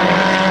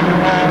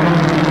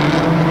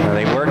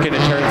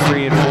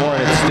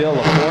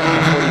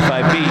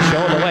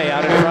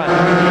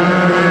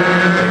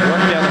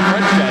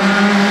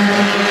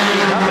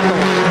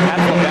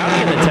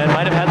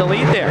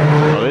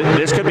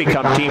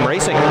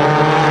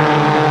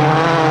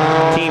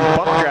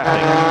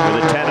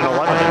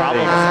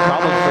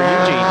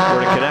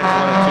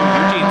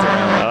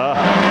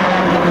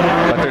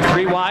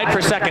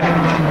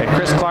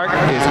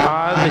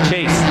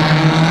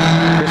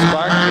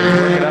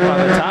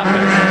 top.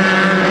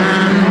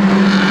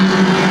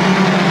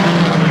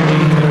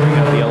 We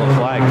got the yellow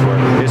flag for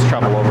his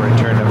trouble over in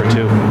turn number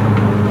 2.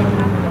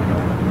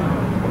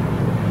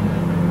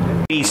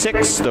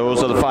 86.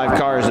 Those are the 5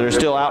 cars that are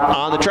still out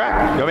on the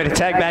track. You want me to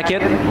tag back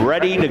in?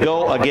 Ready to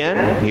go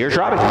again. Here's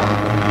Robbie.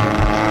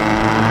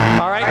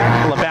 All right,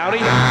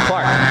 LaBounty,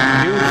 Clark,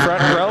 new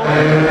front row.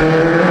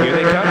 Here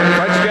they come,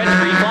 front stretch,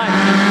 green flag.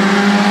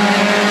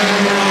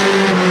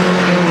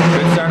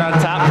 Good start on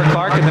top for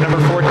Clark in the number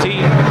 14.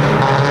 You should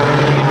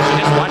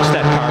just watch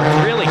that car. It's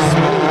really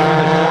smooth through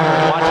the corner.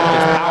 Watch it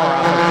just power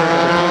off of turn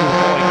number 2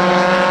 point.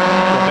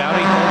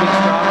 LaBounty holding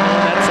strong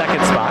in that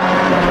second spot.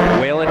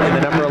 Whalen in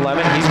the number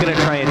 11. He's going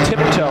to try and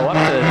tiptoe up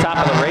to the top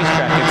of the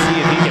racetrack and see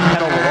if he can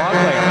pedal the long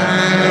way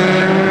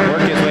around.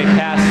 Work his way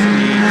past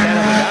the 10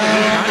 of the down.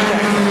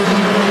 Contact.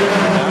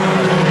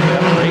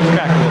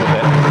 Racetrack a little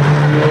bit.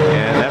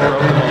 And that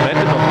broke the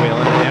momentum of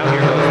Whalen. And now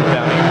here goes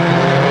LaBounty.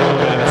 A little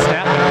bit of a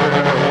snap in turn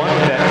number 1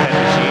 with that 10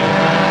 machine.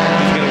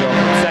 He's going to go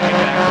from second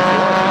back to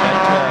fourth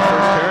in that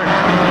first turn.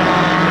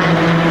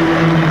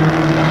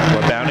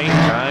 LaBounty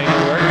trying to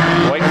work.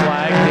 White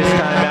flag this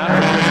time out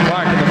for Chris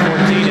Clark in the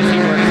 14 as he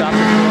works off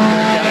the fourth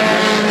turn down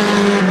the stretch.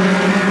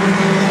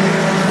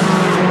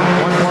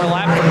 One more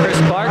lap for Chris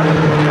Clark.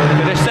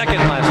 Finished second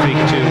last week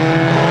too.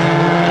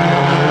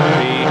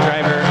 The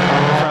driver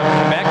from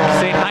Quebec,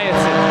 St.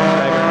 Hyacinthe,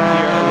 driver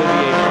here,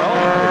 Olivier Pro.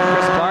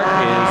 Chris Clark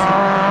is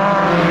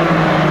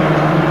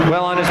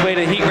well on his way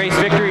to heat race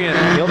victory, and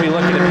he'll be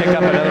looking to pick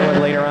up another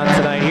one later on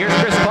tonight. Here's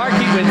Chris Clark.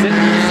 He wins it.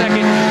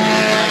 Second,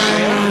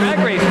 drag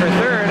race for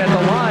third at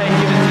the line.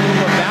 Give it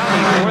to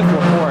LaBounty, fourth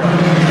report.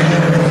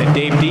 And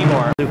Dave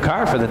Demore, new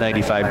car for the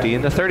 95D.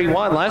 And the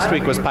 31 last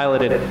week was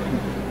piloted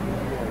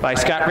by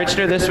Scott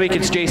Richner. This week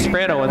it's Jay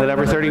Soprano in the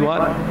number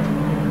 31. All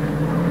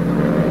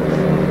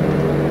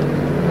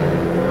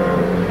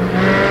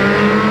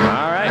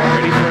right,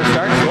 ready for a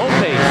start. Slow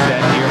pace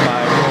that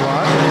nearby roll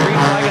on. The green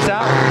flag is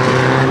out.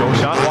 So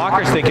Sean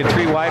Walker's thinking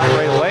 3 wide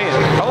right away,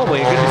 and probably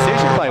a good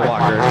decision by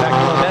Walker. In fact,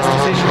 one of the best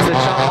decisions that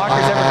Sean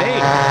Walker's ever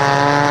made.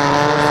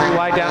 3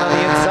 wide down on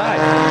the inside.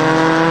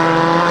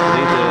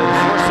 The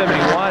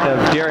 471 of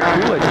Derek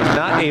Coolidge was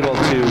not able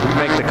to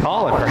make the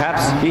call, and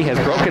perhaps he has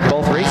broken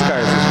both race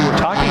cars as we were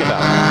talking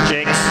about.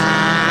 Jinx.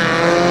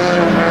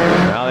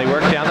 Well, they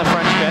work down the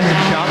front stretch,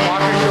 and Sean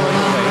Walker showing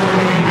the way.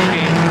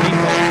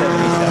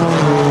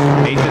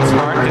 Nathan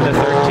Smart in the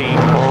 13.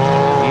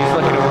 He's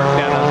looking to work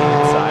down on the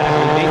inside. I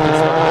mean, Nathan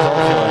Smart was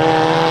also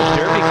a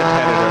Derby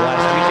competitor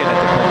last weekend at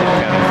the Clinton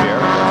County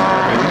Fair.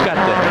 We've got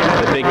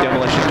the big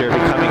demolition derby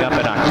coming up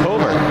in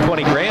October.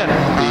 20 grand,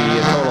 the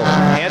total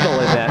handle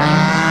in that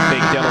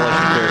big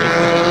demolition derby.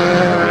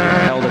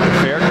 We held at the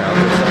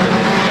fairgrounds. It's something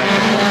that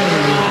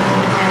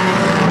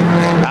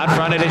out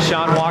front it is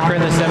Sean Walker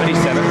in the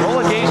 77.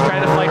 Rolla Gay's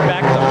trying to fight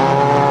back though.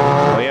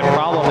 Well, he had a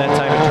problem that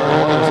time in turn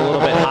 1. It was a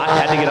little bit hot,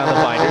 had to get on the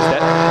binders.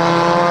 That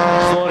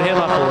slowed him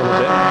up a little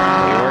bit.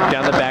 He worked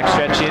down the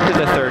backstretch into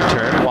the third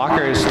turn.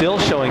 Walker is still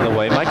showing the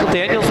way. Michael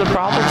Daniels with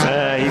problems.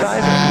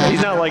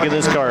 He's not liking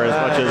this car as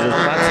much as his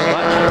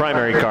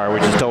primary car,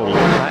 which is total.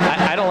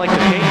 I don't like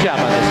the paint job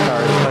on this car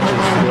as much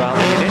as well.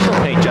 The initial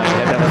paint job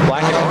had that was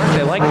black and orange.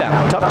 They like that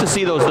one. Tough to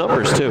see those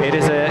numbers too. It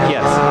is a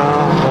yes.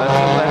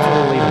 That's what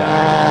we'll leave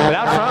that. But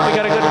out front we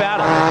got a good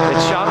battle.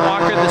 It's Sean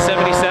Walker the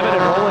 77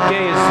 and Roland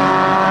Gay is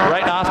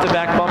right off the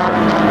back bumper.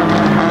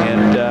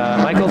 And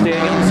Michael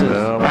Daniels is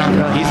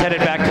he's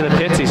headed back to the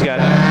pits. He's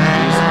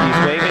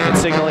waving and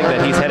signaling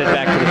that he's headed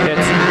back to the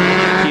pits.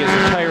 He is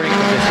retiring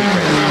from this heat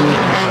race.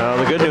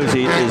 The good news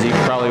is he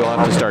probably will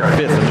have to start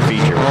 5th in the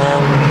feature.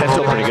 That's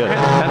still pretty good.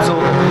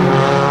 Absolutely.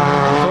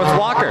 So it's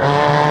Walker.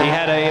 He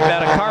had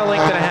about a car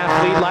length and a half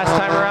lead last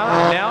time around.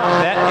 Now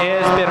that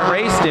has been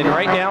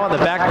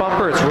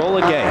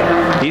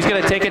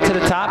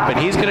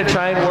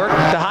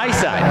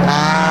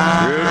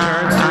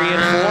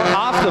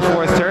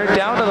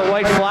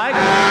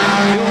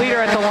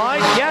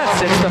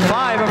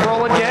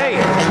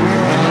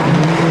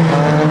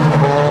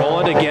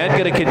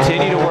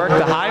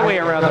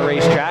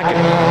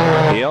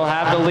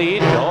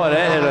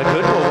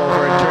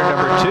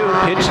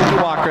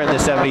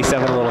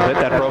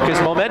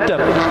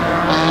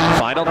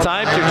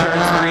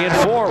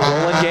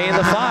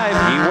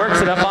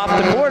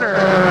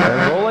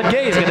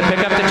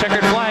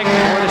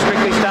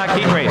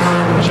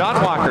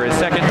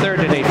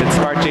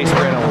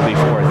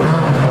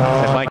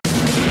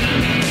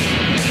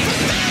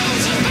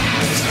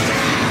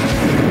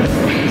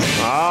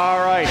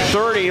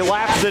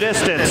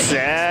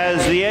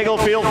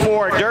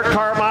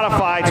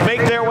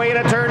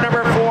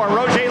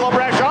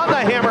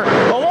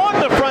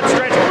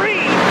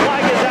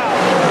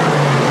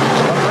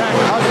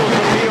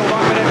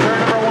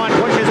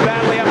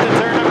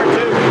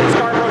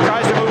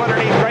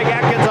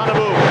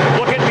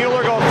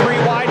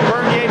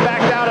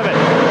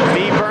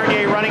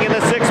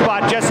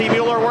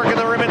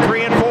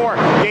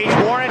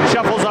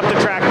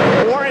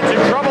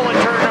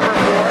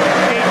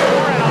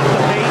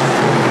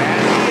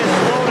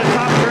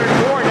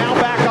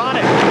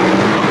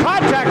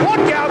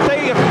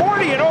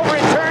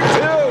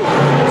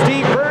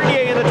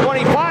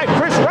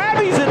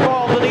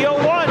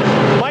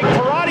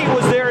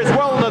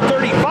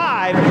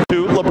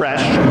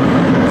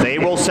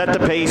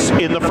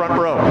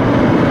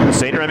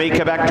Remy,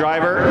 Quebec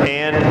driver,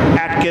 and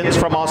Atkins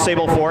from All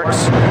Sable Forks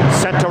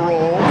set to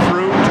roll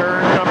through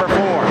turn number 4.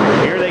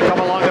 Here they come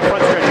along the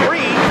front stretch.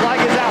 Green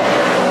flag is out.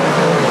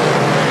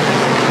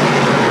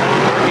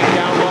 Marking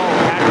down low,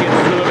 Atkins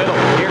through the middle.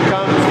 Here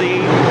comes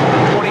the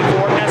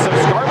 24S of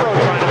Scarborough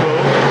trying to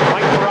move.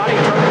 Mike Perotti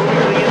moving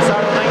to the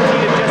inside of the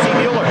 19 of Jesse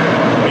Mueller.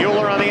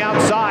 Mueller on the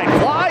outside,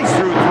 flies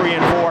through 3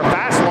 and 4.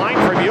 Fast line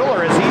for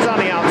Mueller as he's on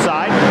the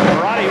outside.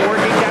 Perotti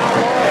working down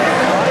low.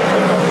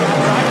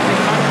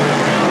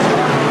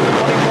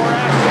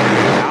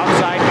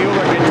 Outside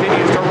Mueller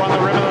continues to run the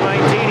rim of the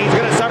 19. He's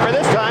going to suffer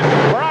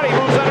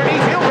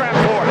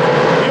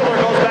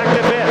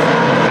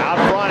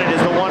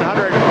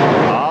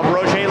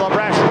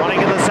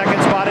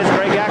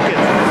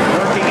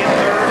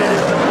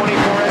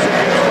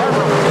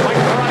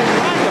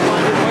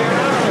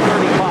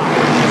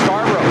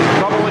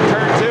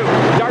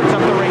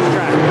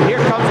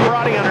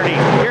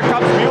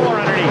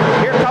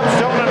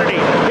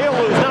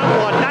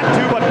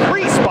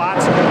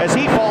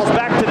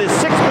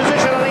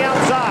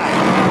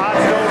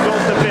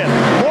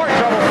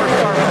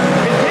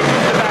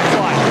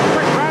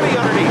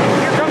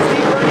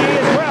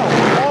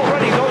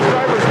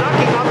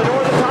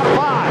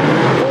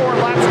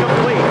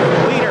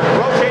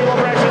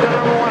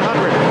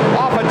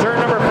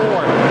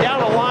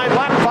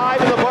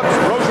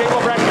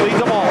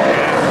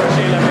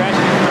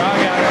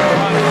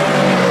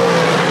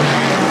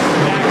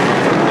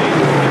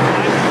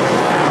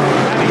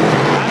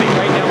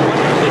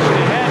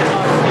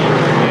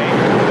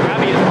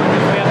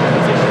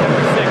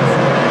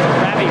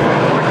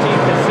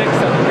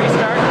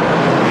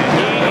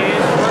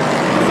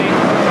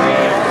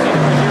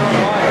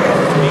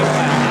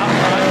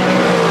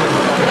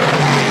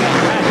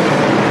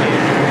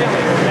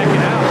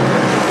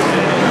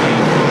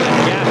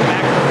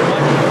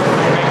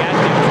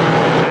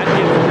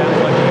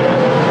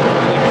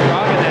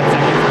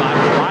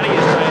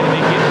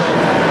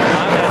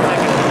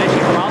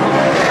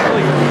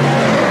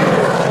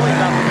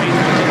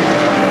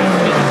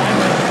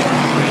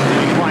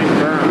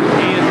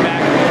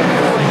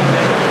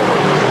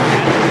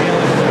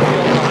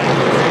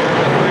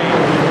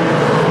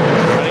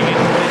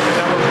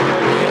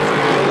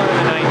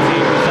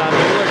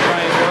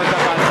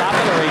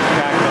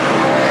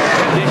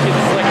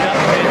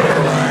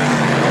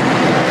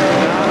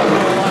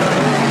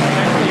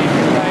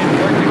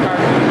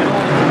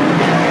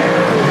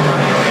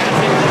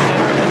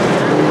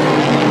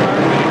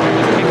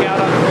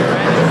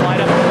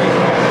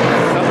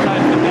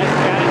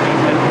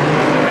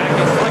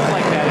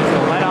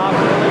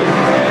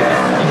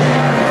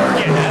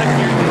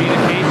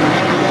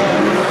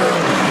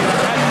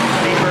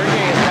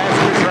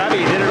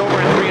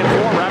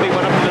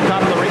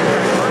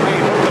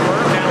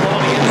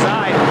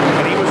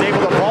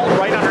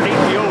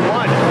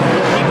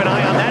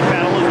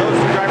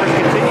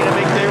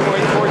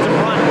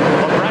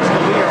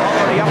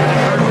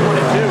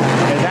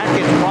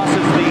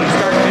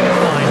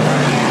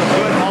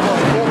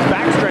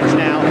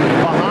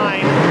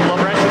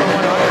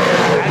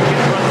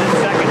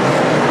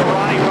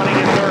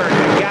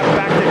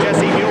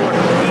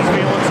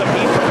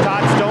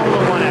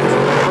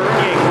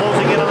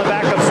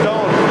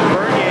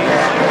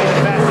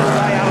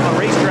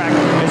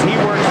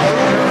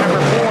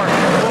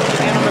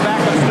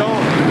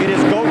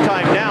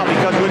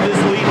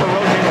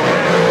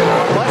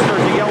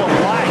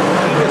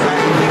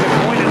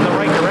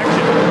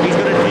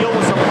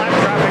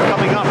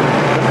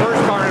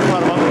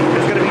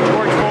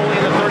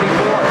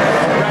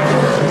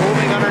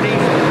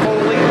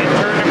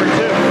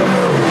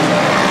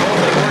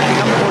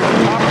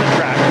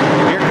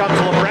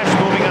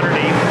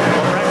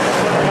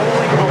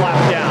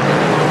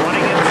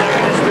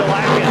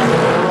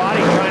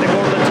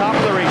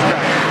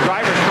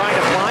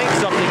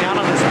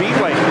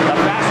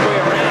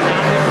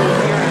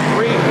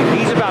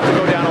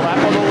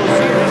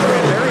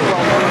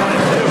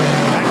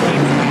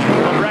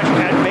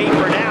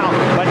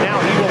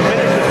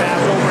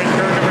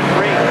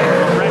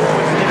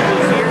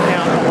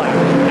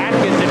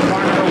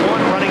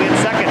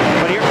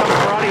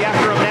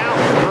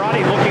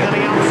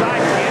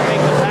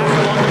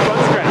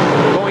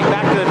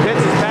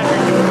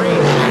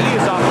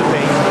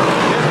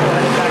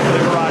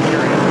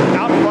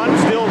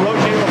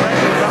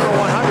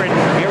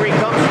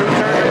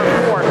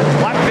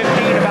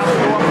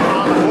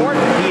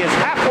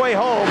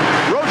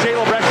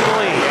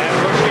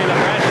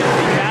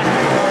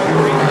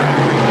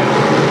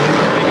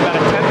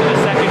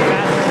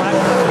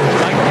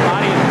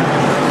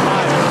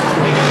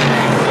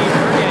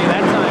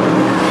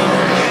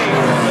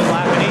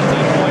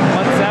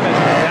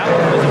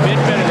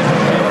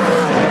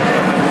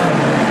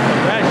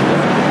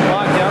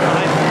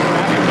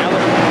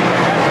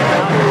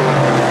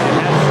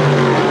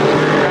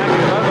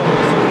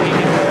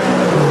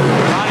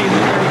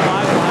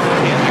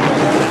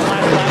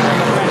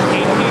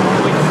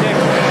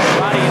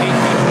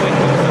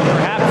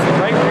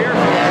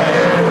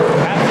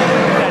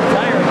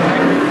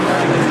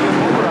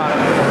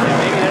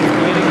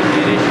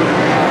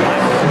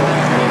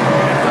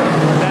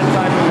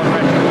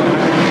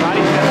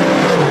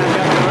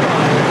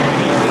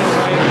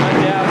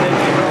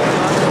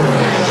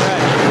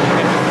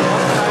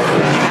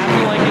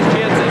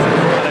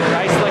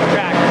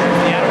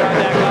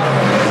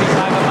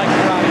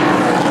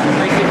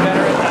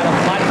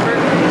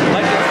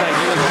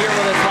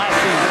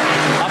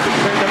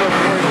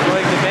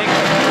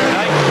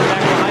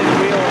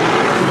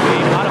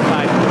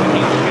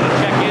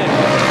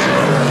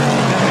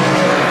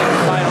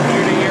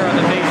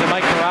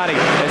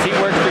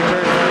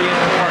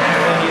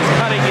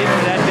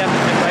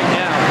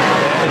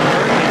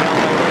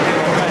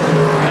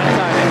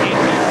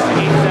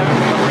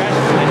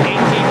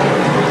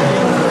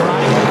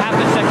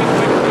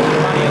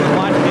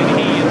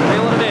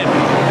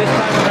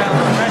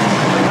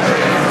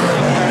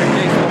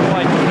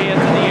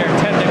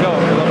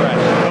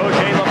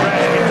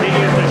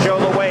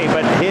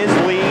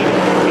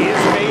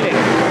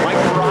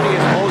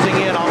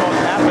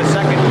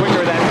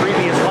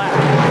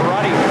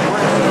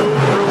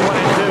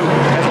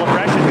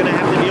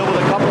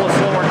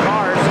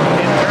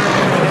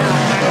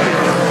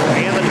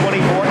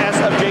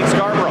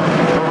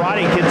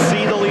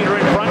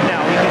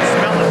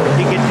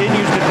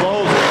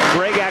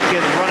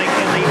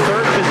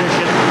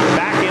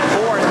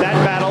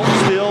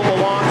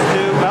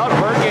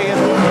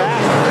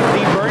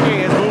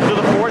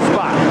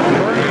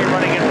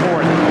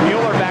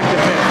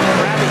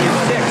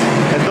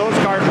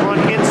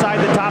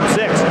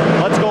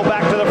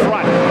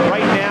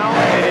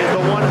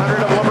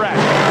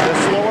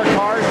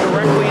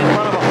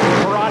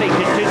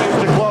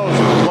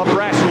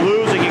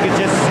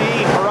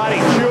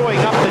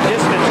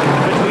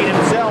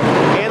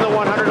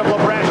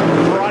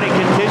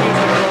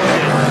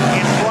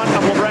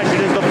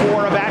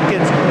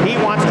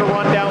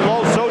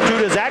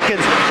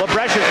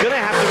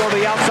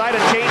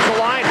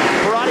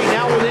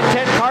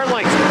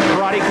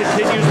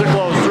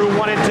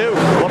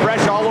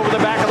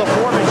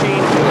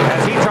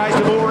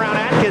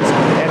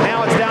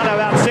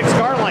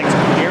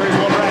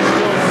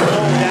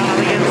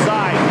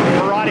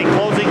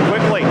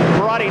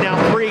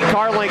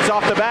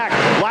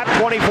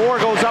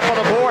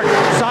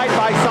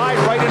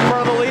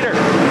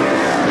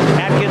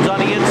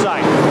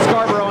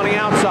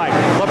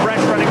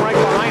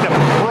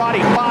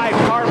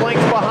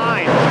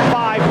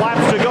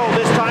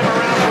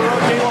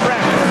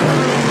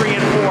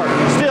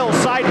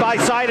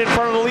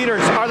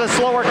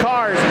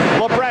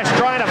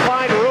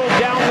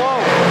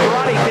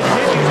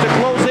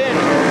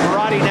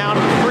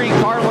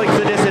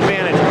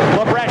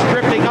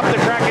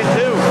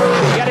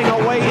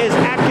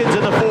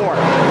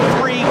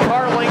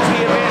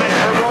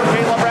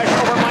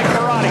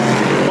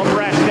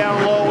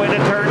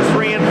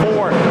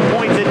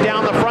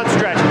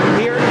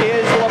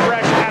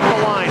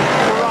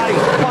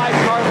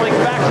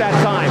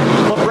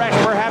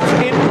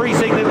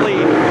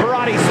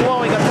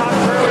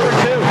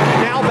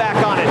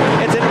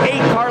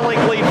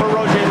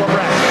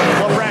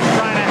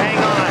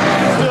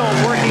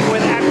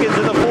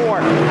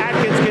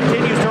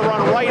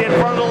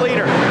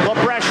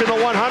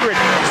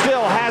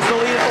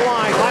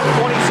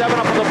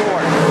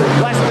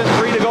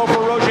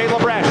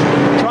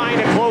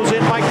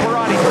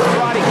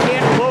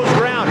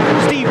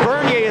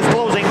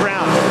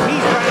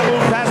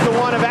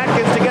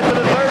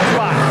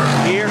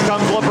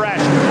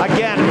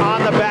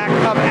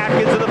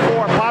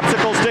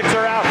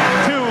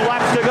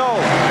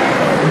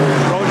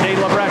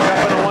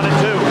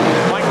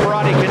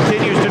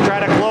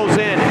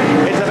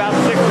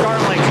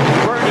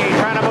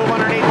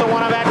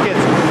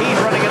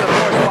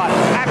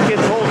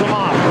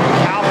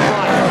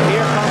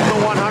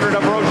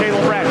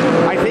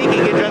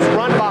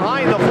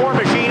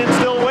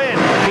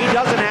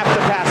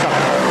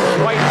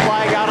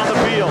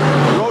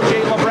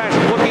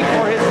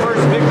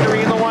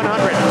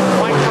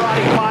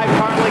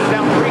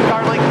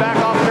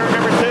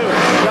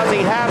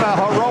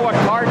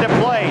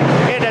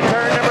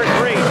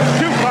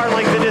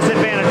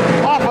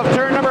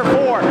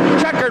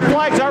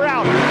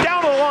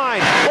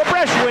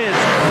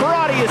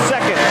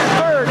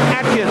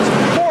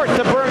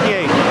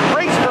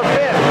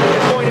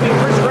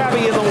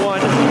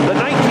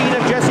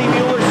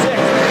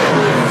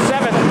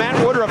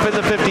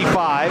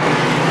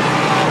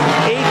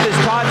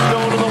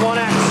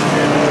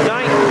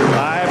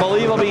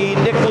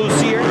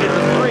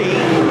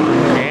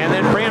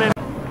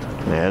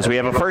as we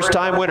have a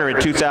first-time winner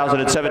in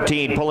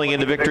 2017 pulling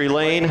into victory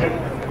lane.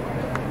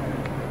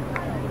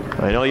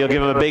 I know you'll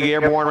give him a big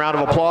airborne round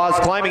of applause.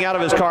 Climbing out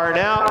of his car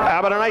now. How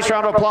about a nice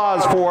round of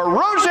applause for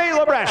Roger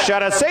Labrèche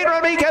out of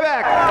Saint-Remy,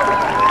 Quebec.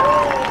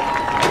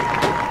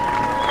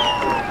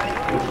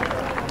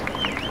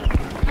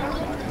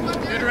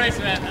 Good race,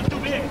 man. I'm too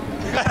big.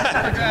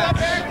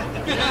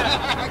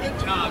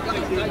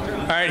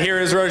 All right, here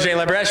is Roger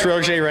Labrèche.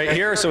 Roger right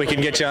here, so we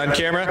can get you on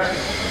camera.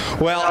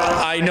 Well,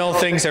 I know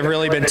things have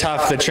really been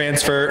tough, the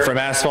transfer from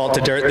asphalt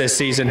to dirt this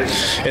season.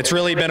 It's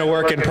really been a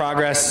work in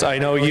progress. I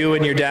know you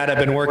and your dad have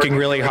been working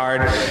really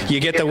hard. You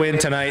get the win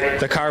tonight.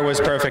 The car was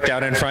perfect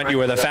out in front. You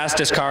were the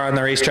fastest car on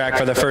the racetrack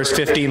for the first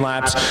 15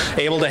 laps,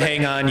 able to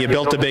hang on. You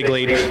built a big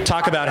lead.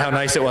 Talk about how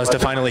nice it was to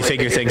finally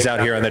figure things out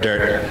here on the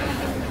dirt.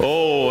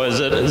 Oh,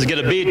 it's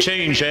gonna be a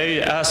change,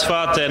 eh?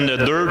 Asphalt and the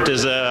dirt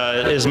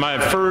is my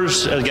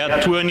first. I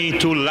got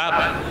 22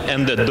 lap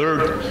and the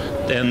dirt,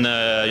 and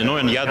you know,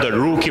 and you got the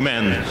rookie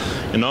man.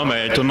 You know,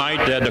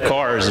 tonight the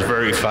car is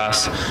very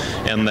fast,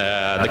 and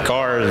the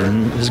car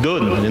is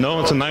good. You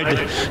know, tonight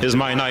is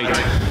my night.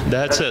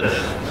 That's it.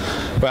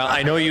 Well,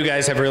 I know you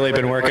guys have really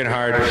been working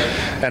hard,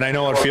 and I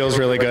know it feels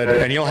really good,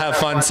 and you'll have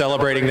fun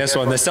celebrating this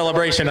one. The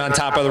celebration on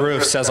top of the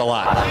roof says a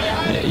lot.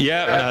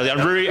 Yeah, I'm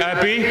very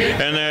happy,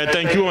 and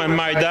thank you, and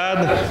my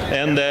dad,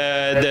 and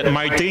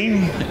my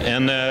team,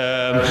 and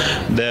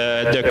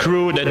the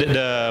crew, the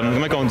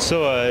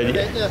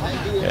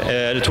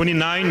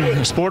 29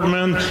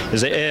 sportmen,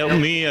 they helped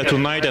me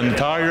tonight and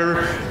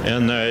tire,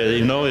 and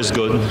you know, it's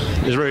good.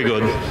 It's very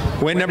good.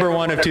 Win number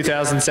 1 of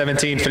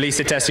 2017.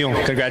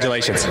 Félicitations.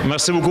 Congratulations.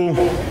 Merci beaucoup.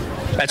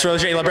 That's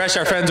Roger Labrèche.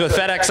 Our friends with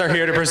FedEx are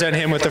here to present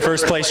him with the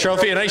first place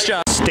trophy. A nice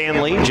job.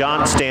 Stanley,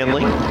 John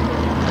Stanley.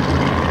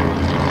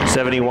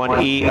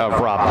 71E of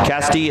Rob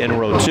Casti in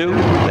row 2.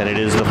 Then it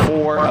is the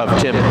 4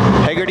 of Tim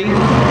Hegarty.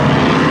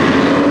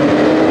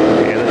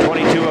 And the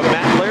 22 of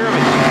Matt Laramie.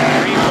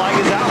 Green flag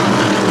is out.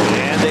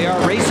 And they are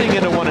racing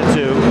into 1 and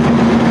 2.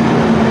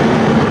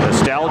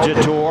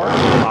 Nostalgia Tour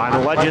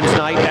on Legends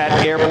Night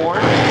at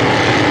Airborne.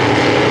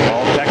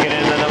 Paul Beckett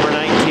in the number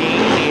 19,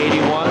 the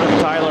 81 of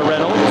Tyler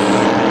Reynolds.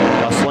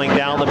 Hustling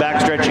down the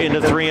backstretch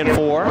into 3 and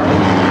 4.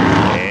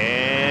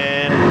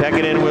 And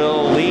Beckett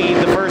will lead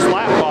the first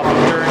lap off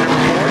of turn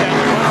number 4 down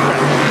the front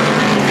stretch.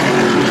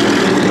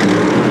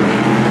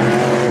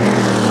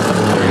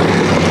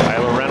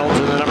 Tyler Reynolds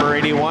in the number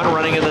 81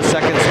 running in the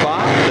second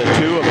spot. The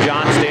 2 of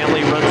John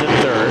Stanley runs in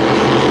third.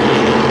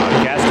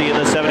 Casti in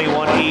the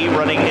 71E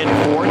running in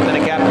fourth, and a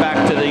gap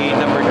back to the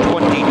number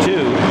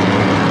 22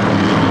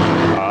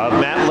 of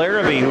Matt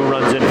Larrabee, who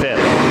runs in fifth.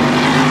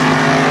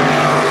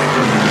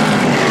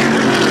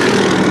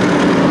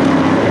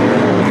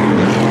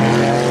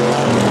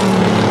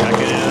 Back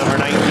in number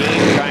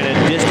 19, trying to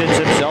distance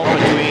himself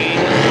between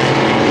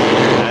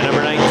the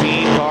number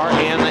 19 car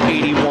and the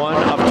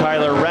 81 of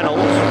Tyler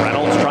Reynolds.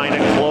 Reynolds trying to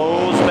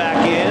close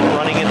back in,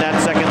 running in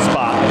that second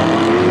spot.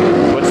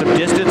 Put some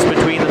distance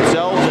between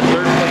themselves and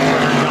third place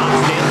runner John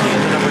Stanley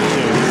in the number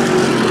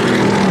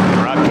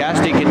 2. Rob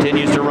Casti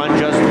continues to run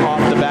just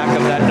off the back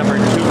of that number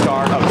 2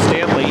 car of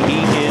Stanley.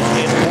 He is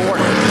in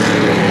fourth.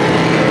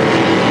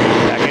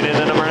 Back in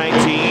the number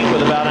 19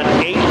 with about an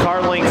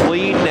 8-car length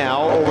lead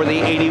now over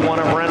the 81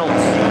 of Reynolds.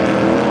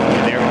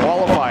 In their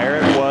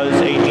qualifier, it was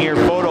a near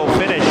photo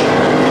finish.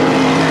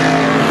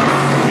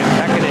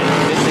 Pekkanen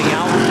missing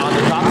out on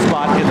the top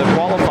spot in the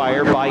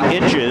qualifier by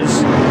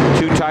inches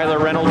to Tyler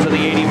Reynolds of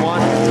the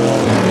 81.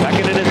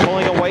 Pekkanen is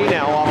pulling away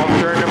now off of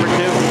turn number 2.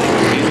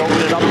 He's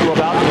opened it up to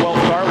about 12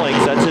 car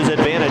lengths. That's his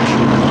advantage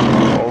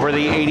over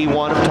the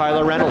 81 of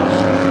Tyler Reynolds.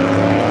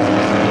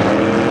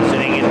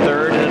 Sitting in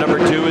third in the number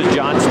 2 is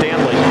John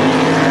Stanley.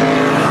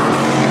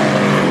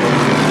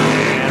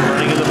 And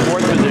running in the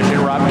fourth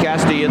position, Rob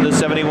Casti in the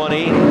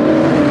 71E.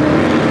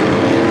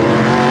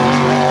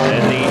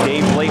 And the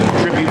Dave Blake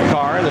tribute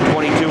car, the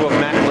 22 of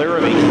Matt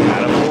Larrabee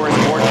out of Forest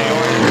Port, New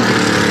York.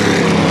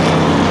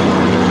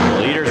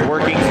 The leaders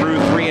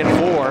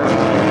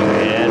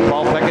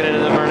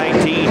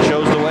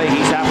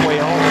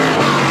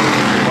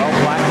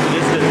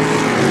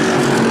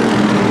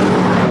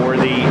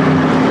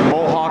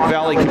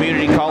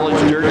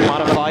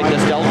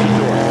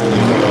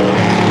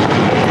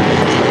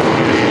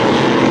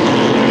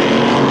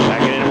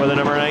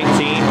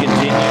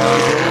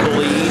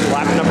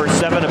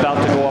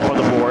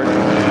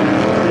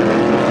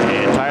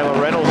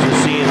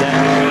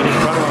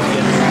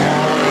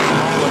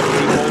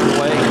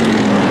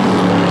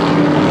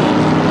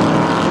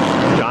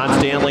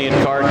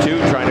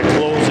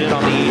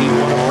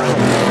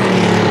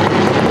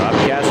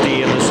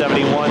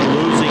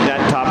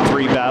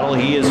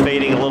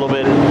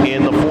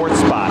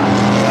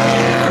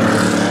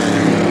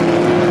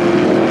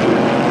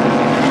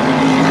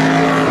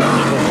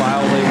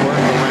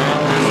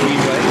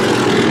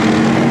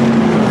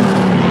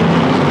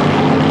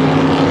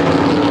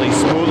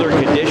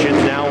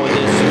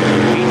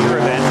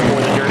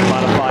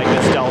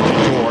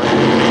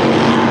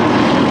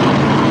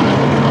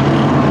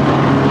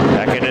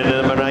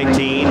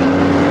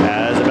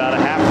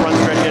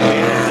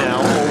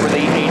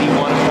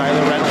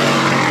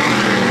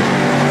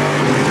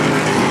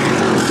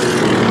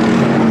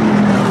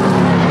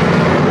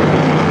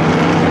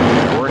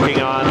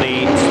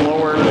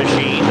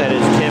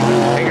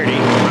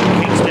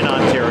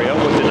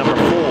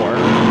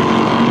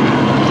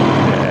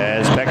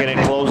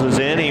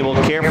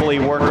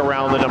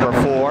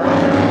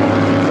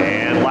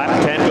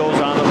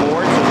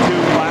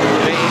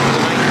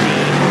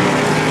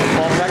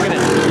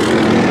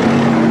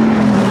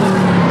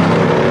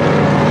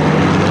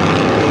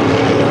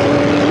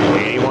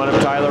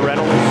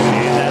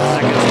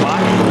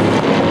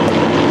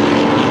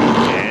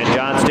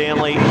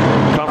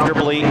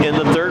comfortably in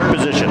the third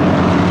position.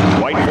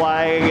 White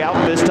flag out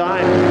this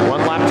time.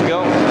 1 lap to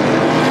go.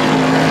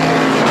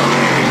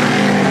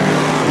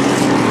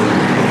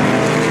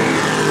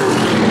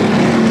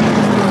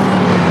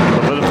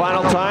 But for the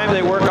final time,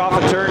 they work off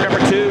of turn number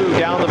 2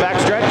 down the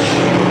backstretch.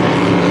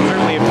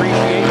 Certainly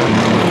appreciate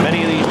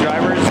many of these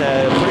drivers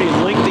a pretty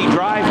lengthy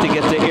drive to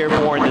get to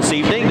Airborne this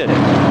evening to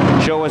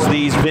show us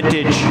these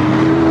vintage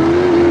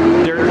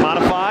dirt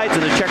modifieds,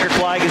 and the checkered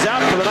flag is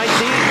out for the 19.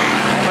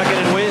 Second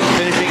and Wiz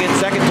finishing in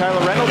second.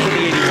 Tyler Reynolds in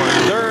the 81.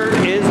 Third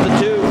is the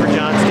 2 for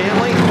John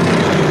Stanley.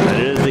 And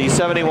it is the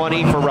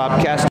 71E for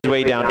Rob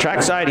Castaway down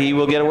trackside. He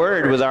will get a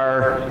word with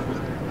our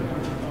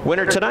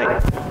winner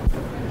tonight.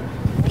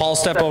 Paul,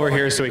 step over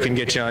here so we can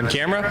get you on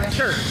camera.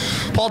 Sure.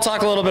 Paul,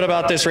 talk a little bit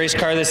about this race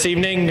car this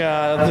evening.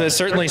 There's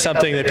certainly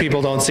something that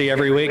people don't see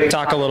every week.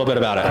 Talk a little bit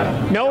about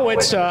it. No,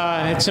 it's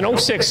an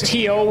 06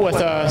 TO with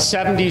a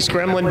 70s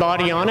Gremlin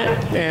body on it,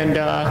 and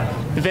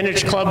the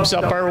vintage club's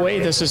up our way.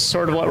 This is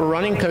sort of what we're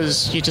running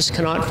because you just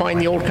cannot find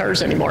the old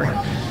cars anymore.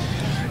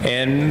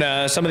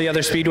 And some of the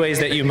other speedways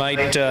that you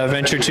might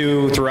venture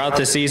to throughout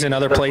the season,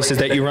 other places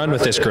that you run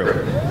with this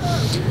crew?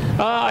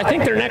 I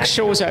think their next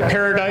show is at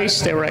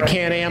Paradise. They were at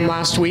Can-Am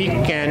last week,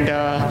 and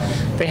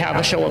they have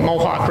a show at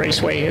Mohawk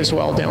Raceway as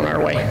well down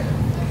our way.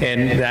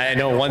 And I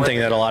know one thing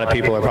that a lot of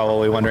people are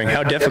probably wondering,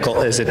 how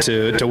difficult is it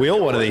to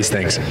wheel one of these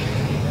things?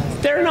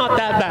 They're not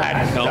that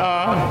bad.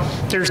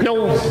 No. There's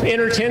no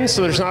inner tin,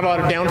 so there's not a lot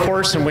of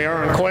downforce, and we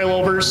are on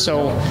coilovers,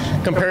 so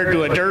compared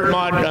to a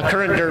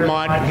current dirt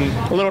mod,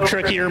 a little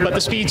trickier, but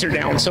the speeds are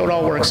down, so it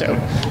all works out.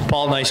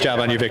 Paul, nice job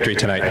on your victory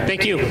tonight.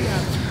 Thank you.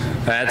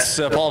 That's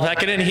Paul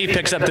Hekinen. He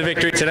picks up the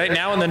victory tonight.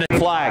 Now in the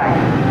Flag.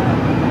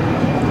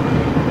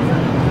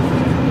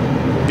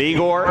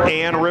 Bigor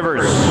and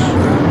Rivers.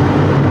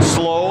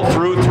 Slow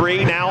through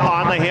 3, now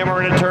on the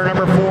hammer into turn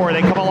number 4.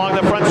 They come along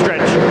the front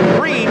stretch.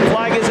 Green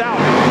flag is out.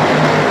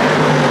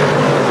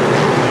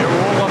 They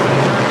roll up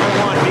into turn number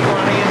 1. Bigor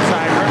on the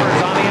inside,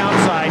 Rivers on the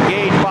outside.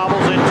 Gage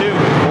bobbles in 2.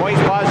 Boyce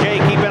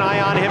Page, keep an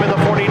eye on him in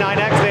the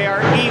 49X. They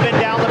are even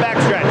down the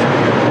backstretch.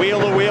 Wheel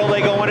to wheel,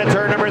 they go into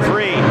turn number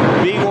 3.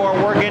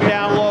 Bigor working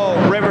down low.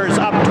 Rivers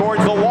up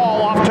towards the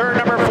wall off turn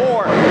number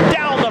 4.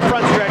 Down the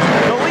front stretch.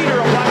 The leader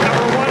of lap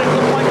number 1 is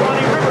looks like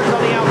Lonnie Rivers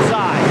on the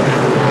outside.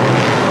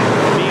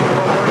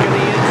 Bigor working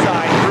the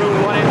inside through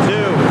 1 and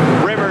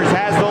 2. Rivers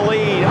has the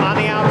lead on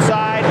the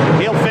outside.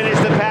 He'll finish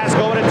the pass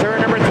going to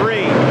turn number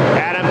 3.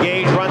 Adam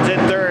Gage runs in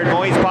third.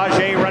 Moise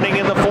Page running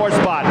in the 4th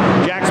spot.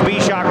 Jack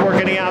Spishak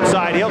working the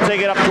outside. He'll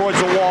take it up towards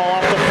the wall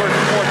off the fourth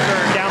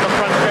turn down the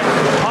front stretch.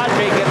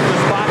 Page gets the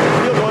spot.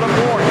 He'll go to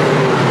 4th.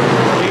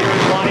 Leader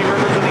is Lonnie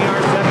Rivers in the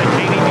R7.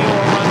 Jamie Milo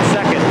runs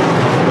second.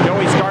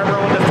 Joey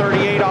Scarborough in the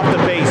 38 off the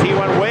pace. He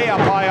went way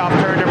up high off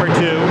turn number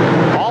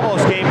 2.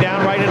 Almost came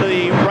down right into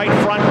the right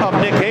front of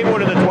Nick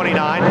Haywood in the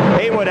 29.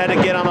 Haywood had to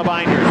get on the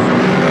binders.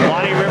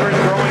 Lonnie Rivers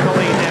growing the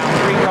lead now.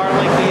 3-car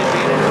length the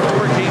advantage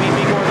over Jamie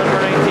Migor, the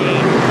number 19.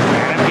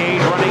 Adam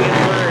Gage running in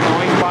third.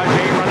 Moise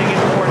Page running in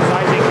fourth,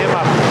 sizing him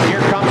up.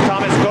 Here comes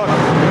Thomas Cook.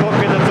 Cook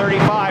in the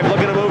 35,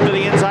 looking to move to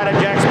the inside of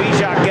Jack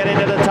Spishak, get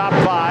into the top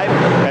 5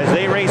 as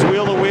they race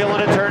wheel to wheel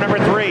into turn number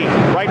 3.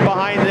 Right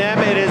behind them,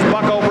 it is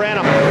Bucko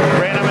Branham.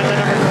 Branham in the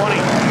number 20,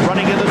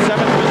 running in the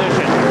 7th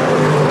position.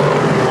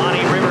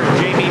 Lonnie Rivers,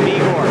 Jamie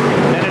Migor.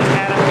 Then it's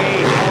Adam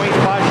Gage, Moise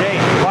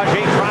Page.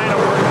 Page trying to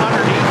work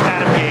underneath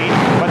Adam Gage,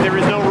 but there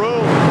is no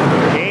room.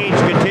 Gage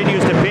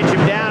continues to pinch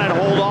him down and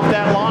hold off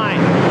that line.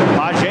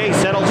 Page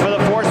settles for the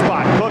 4th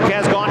spot. Cook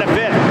has gone to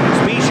 5th.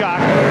 Spishak,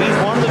 he's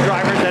one of the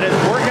drivers that is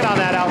working on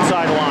that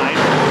outside line.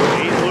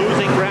 He's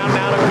losing ground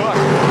now to Cook.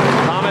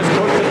 Thomas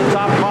Cook to the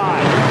top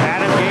 5.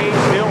 Adam Gage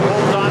still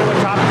holds on to a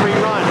top 3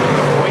 run.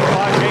 Moise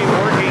Page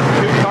working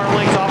 2-car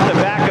lengths off the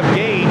back of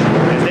Gage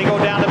as they go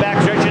down the back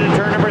stretch into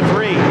turn number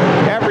 3.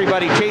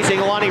 Everybody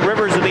chasing Lonnie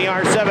Rivers in the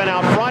R7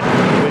 out front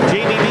with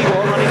Jamie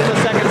Migor running in the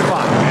 2nd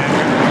spot. And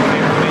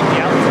Rivers make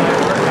the outside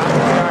work on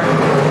the start.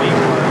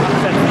 Migor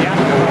upsets the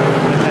outside.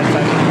 That's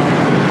the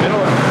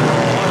middle of the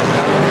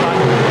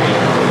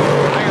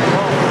iron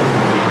roll.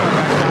 Migor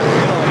back down the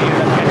middle. He ends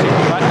up catching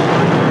the button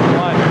on number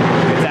 1.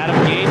 It's Adam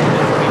Gage in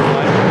this big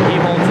one. He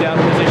holds down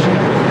position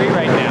number 3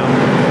 right now.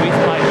 Luis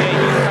Page,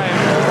 he's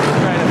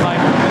trying to find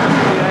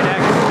that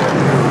next.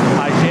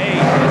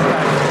 Page is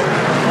trying to turn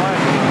 1.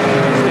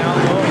 He's down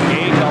low.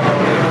 Gage,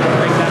 although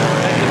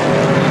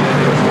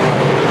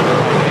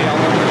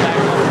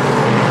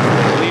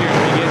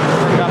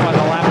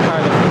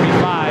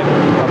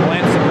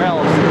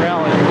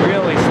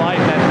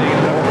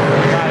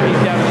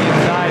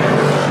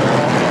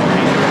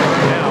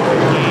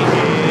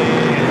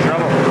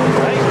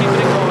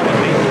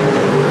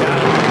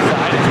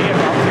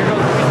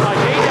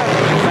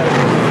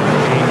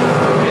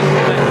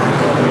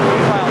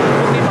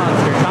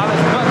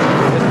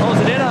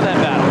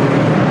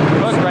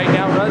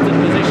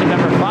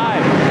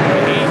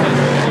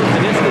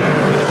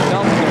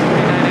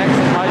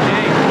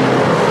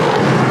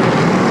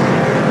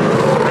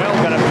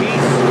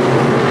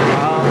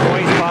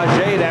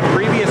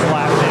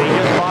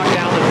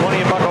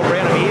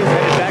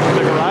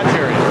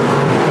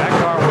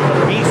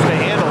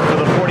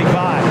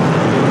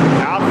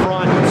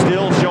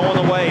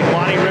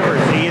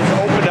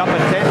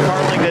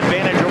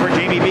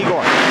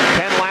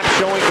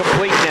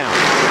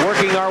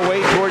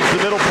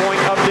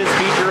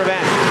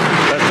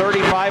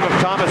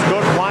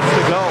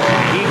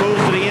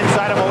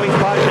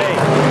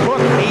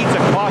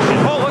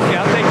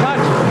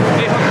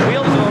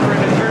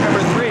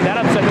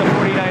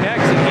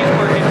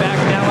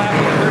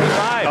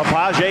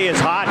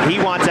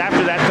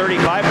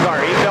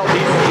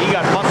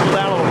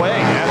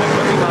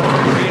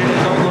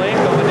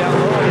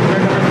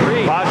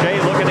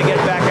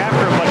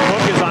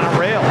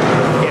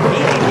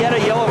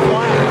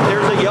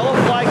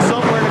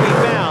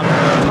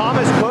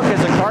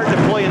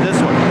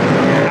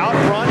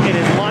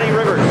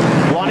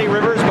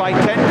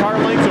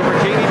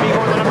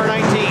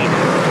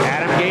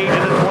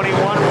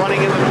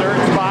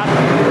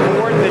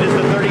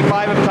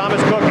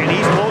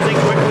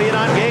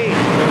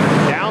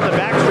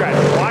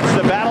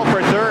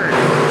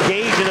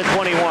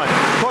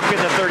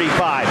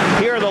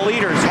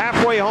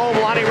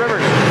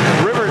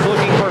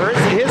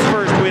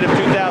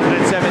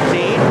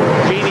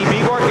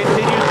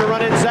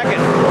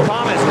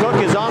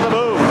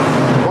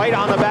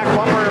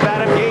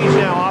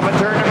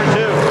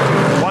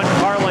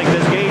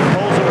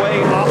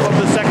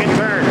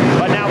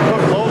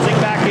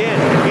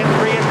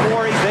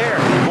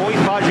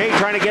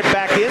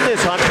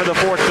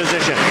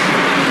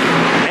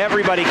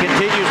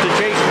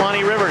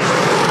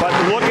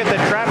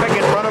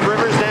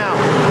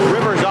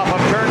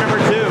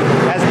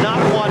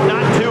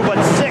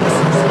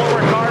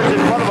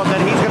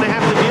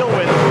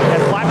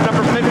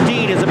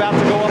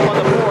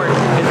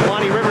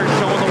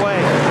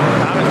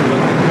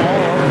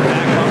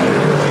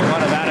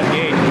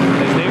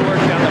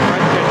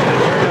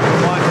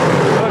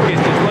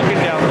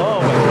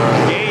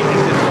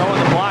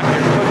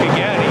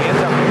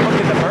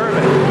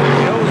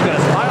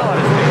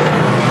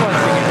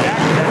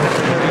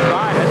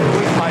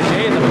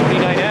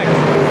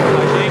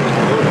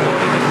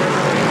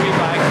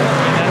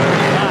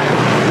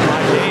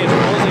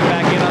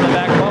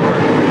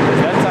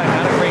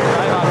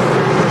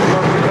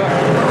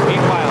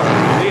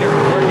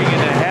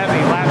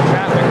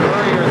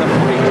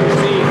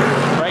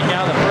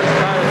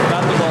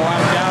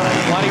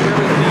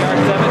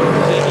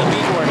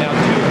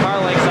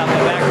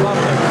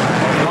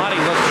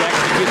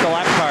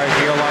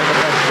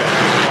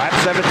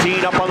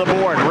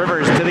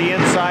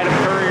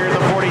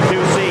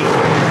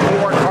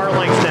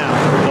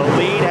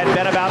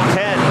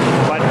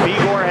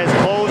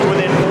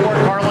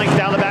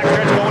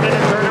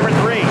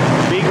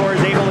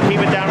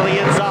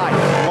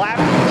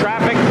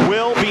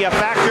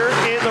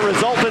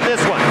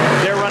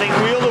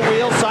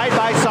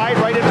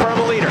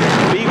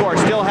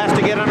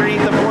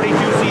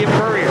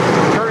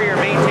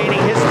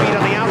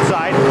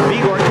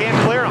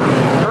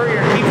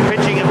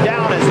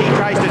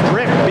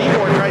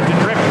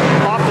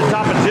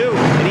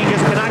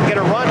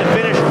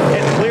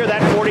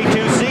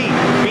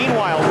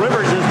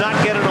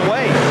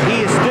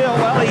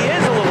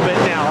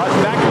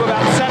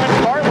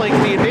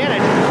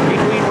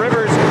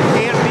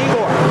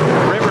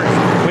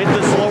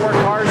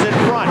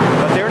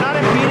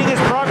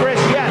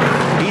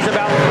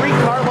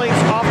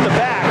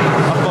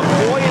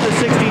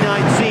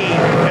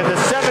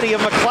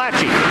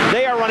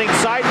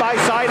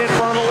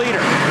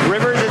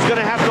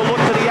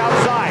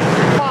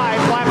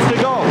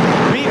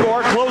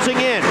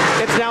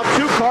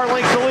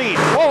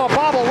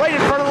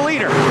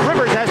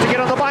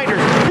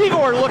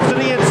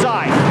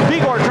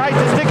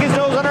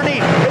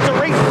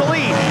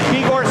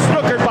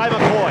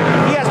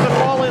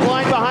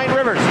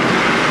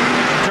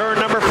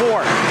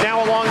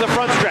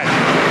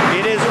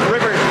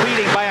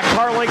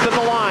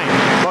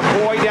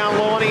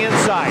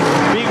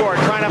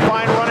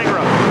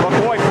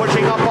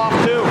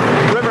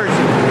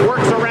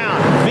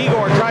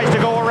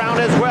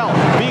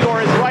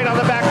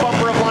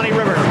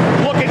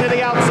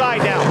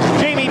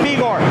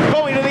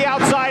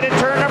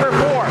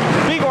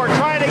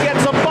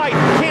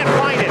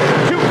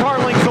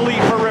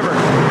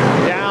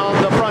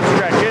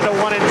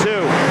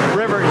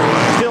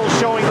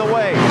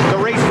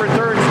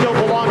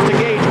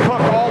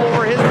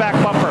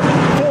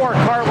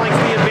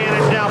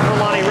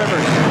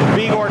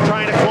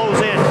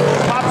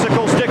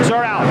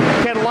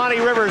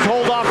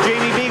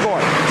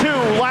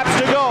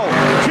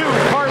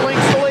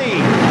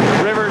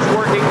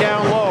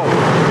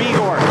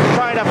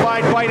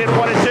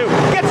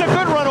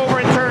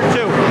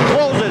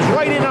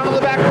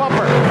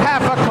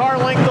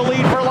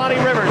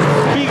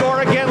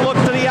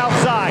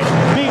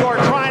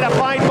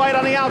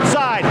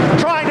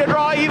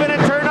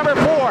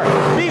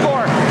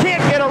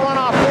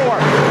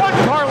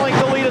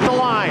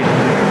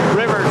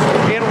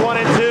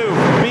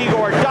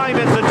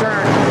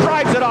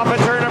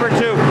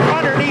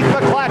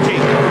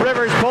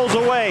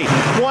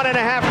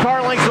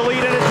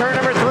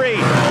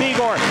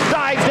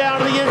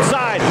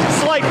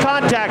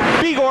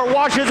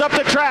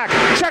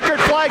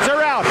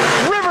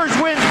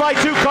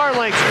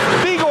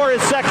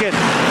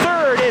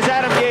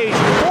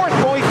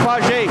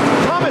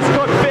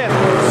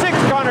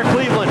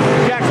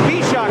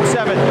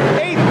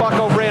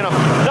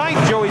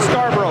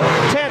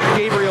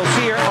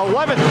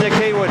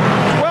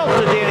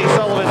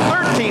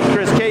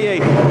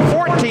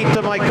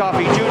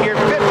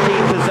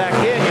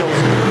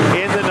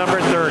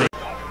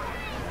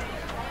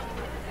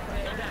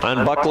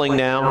Unbuckling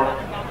now.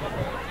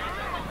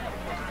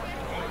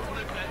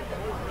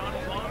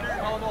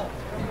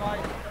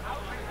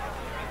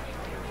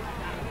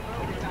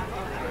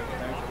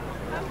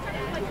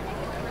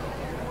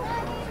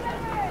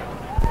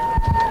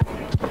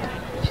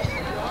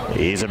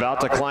 He's about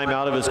to climb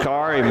out of his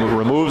car. He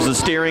removes the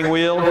steering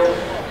wheel.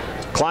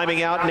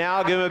 Climbing out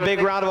now. Give him a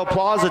big round of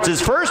applause. It's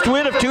his first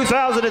win of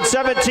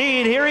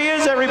 2017. Here he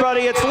is,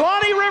 everybody. It's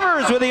Lonnie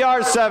Rivers with the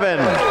R7.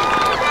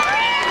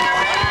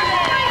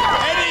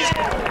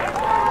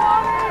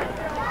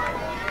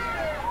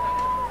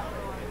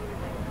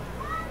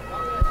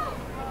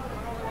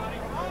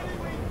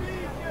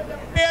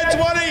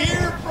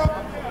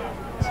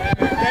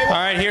 All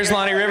right, here's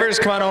Lonnie Rivers.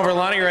 Come on over,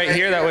 Lonnie, right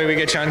here. That way we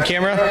get you on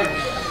camera.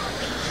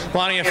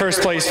 Lonnie, a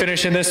first place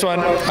finish in this one.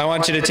 I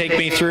want you to take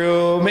me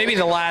through maybe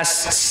the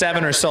last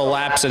 7 or so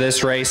laps of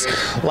this race.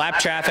 Lap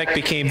traffic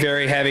became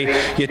very heavy.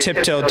 You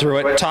tiptoed through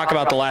it. Talk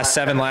about the last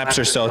 7 laps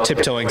or so,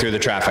 tiptoeing through the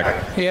traffic.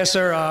 Yes,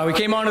 sir. We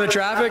came onto the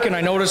traffic, and I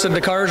noticed that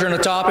the cars are in the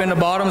top and the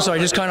bottom, so I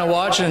just kind of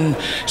watched and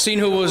seen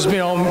who was,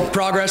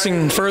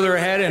 progressing further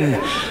ahead. And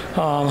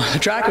the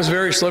track was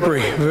very slippery,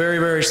 very,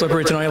 very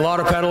slippery tonight. A lot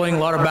of pedaling, a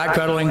lot of back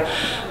pedaling,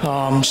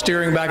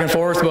 steering back and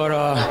forth.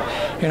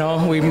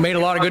 But we made a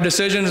lot of good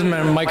decisions.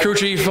 My crew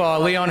chief,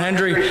 Leon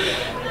Hendry,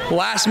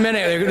 last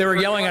minute they were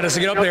yelling at us to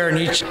get up there, and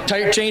he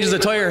changes the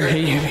tire.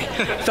 He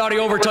thought he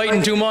over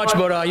tightened too much,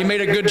 but you made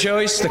a good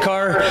choice. The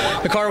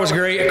car was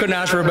great. I couldn't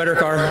ask for a better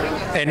car.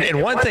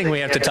 And one thing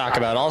we have to talk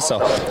about also,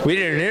 we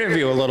did an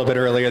interview a little bit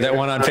earlier that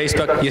went on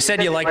Facebook. You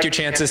said you liked your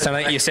chances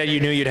tonight. You said you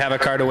knew you'd have a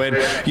car to win.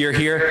 You're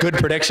here. Good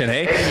prediction,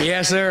 eh?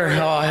 Yes, sir.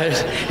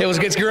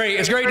 It's great.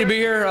 It's great to be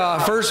here.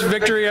 First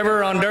victory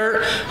ever on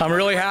dirt. I'm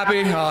really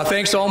happy.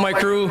 Thanks to all my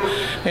crew.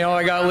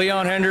 I got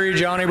Leon Hendry,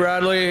 Johnny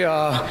Bradley,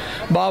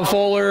 Bob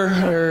Fuller.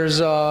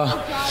 There's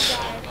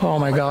oh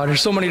my God,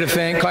 there's so many to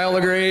thank. Kyle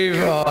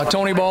LaGrave,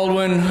 Tony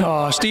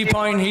Baldwin, Steve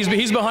Pine.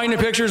 He's behind the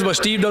pictures, but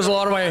Steve does a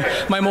lot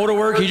of my motor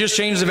work. He just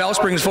changed the valve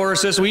springs for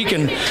us this week,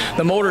 and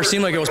the motor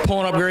seemed like it was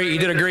pulling up great. He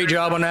did a great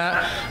job on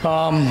that.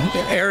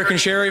 Eric and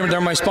Sherry, they're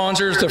my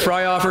sponsors, the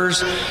Fry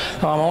Offers.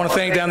 I want to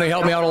thank them. They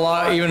helped me out a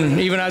lot.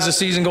 Even as the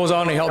season goes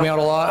on, they helped me out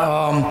a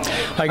lot.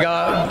 I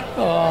got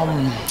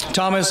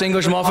Thomas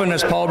English Muffin,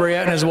 that's Paul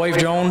Briette and his wife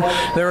Joan.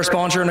 They're a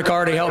sponsor in the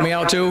car. They helped me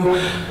out too.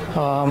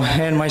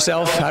 And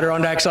myself,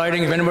 Adirondack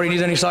Siding. If anybody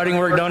needs any siding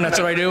work done, that's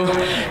what I do.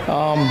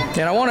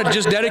 And I want to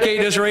just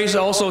dedicate this race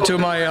also to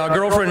my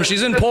girlfriend.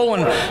 She's in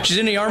Poland. She's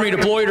in the Army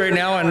deployed right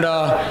now, and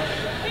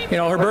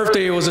her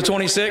birthday was the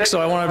 26th,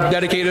 so I want to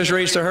dedicate this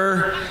race to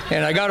her.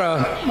 And I got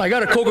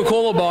a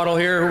Coca-Cola bottle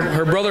here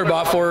her brother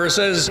bought for her. It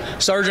says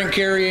Sergeant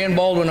Carrie Ann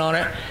Baldwin on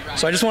it.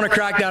 So I just want to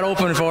crack that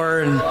open for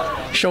her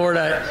and show her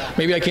that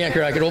maybe I can't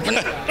crack it open.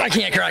 I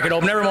can't crack it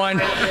open. Never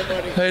mind.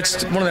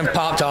 It's one of them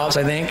Pop Tops,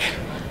 I think.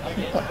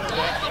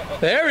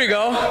 There we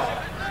go.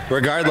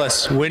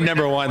 Regardless, win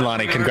number 1,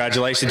 Lonnie.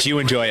 Congratulations. You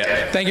enjoy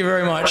it. Thank you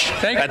very much.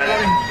 Thank you.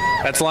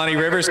 That's Lonnie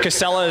Rivers.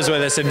 Casella is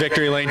with us in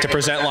Victory Lane to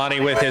present Lonnie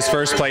with his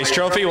first place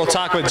trophy. We'll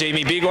talk with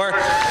Jamie Bigor.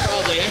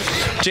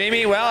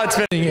 Jamie, well, it's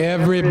been...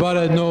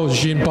 Everybody knows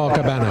Jean-Paul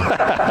Cabana.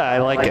 I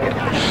like it.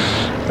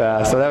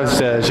 So that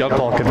was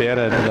Jean-Paul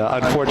Cabana,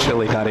 and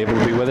unfortunately not able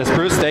to be with us.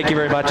 Bruce, thank you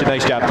very much, and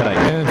nice job tonight.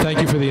 And thank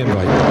you for the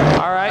invite.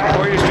 All right,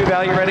 Warriors True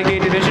Value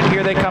Renegade Division.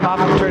 Here they come off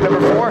of turn number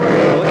 4,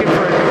 looking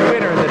for a new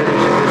winner in the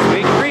division this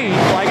week. Green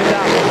flag is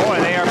out. Boy,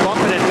 they are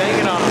bumping and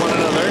banging on one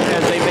another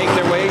as they make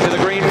their way to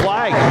the green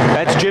flag.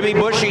 That's Jimmy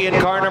Bushy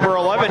in car number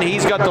 11.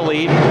 He's got the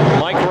lead.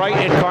 Mike Wright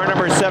in car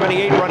number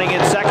 78 running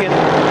in second.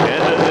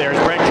 And there's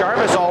Brent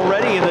Jarvis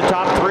already in the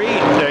top 3.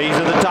 He's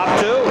in the top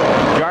 2.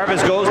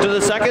 Jarvis goes to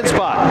the second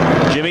spot.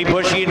 Jimmy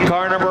Bushy in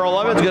car number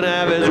 11 is going to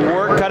have his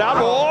work cut out.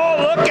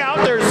 Oh, look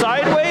out. They're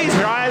sideways.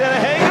 Trying to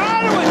hang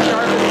on with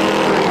Jarvis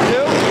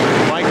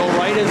in 2. Michael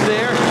Wright is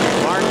there.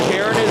 Mark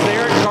Karen is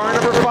there in car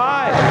number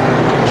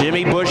 5.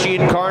 Jimmy Bushy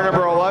in car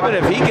number 11.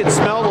 If he can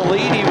smell the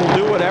lead, he will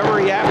do whatever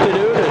he has to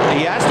do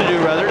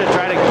to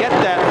try to get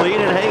that lead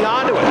and hang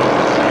on to it.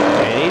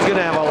 And he's going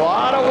to have a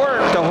lot of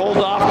work to hold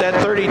off that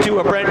 32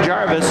 of Brent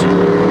Jarvis,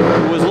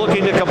 who was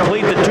looking to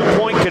complete the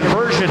 2-point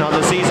conversion on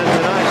the season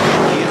tonight.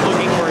 He is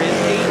looking for his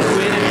 8th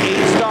win and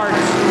 8 starts.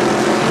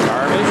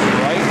 Jarvis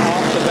right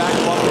off the back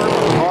bumper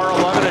from car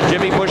 11 and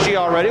Jimmy Bushy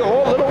already.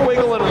 Oh, a little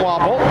wiggle and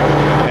wobble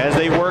as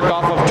they work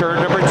off of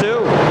turn number 2.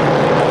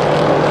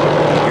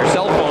 Your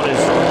cell phone is,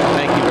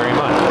 thank you very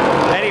much.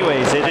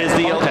 Anyways, it is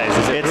the... Okay,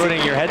 is it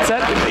ruining your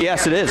headset?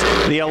 Yes, it is.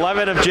 The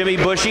 11 of Jimmy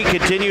Bushy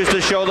continues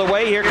to show the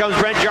way. Here comes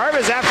Brent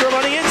Jarvis after him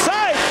on the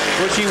inside.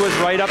 Bushy was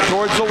right up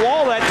towards the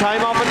wall that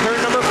time off of turn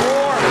number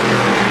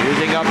 4.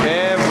 Using up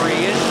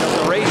every inch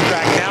of the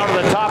racetrack now to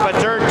the top of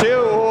turn 2.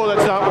 Oh,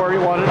 that's not where he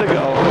wanted to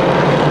go.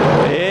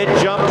 It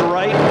jumped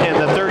right, and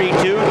the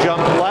 32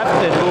 jumped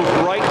left and moved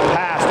right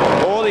past.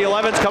 Oh, the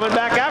 11's coming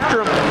back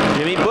after him.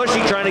 Jimmy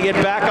Bushy trying to get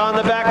back on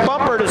the back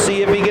bumper to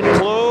see if he can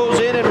close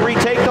in and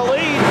retake the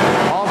lead.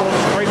 Almost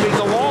scraping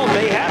the wall.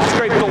 They have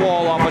scraped the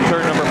wall off of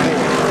turn number 4.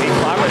 He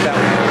clobbered that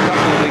one a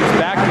couple of weeks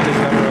back with his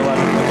number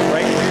 11.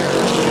 Right?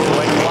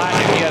 Went flat,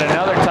 and he had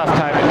another tough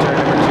time in turn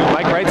number 2.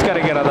 Mike Wright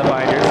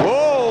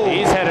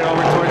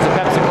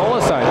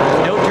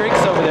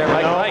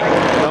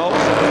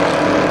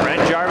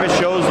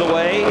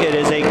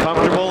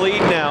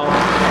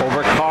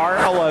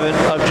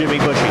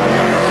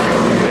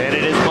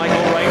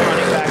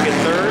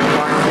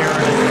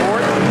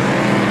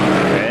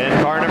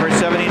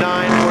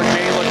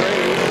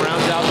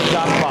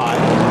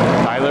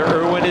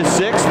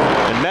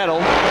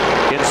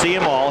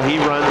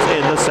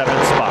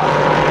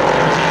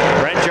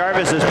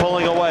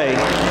pulling away.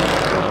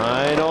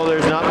 I know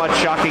there's not much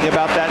shocking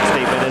about that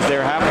statement as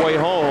they're halfway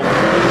home,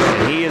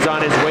 and he is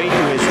on his way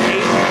to his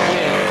 8th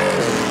win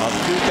of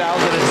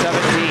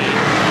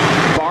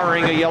 2017,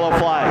 barring a yellow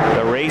flag.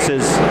 The race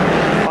is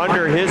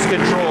under his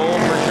control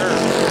for sure.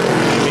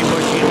 Jimmy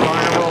Bushy in car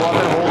number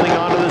 11 holding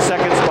on to the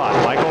second spot.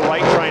 Michael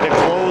Wright trying to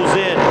close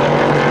in.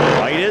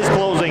 Wright is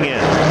closing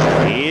in.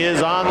 He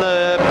is on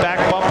the back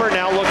bumper,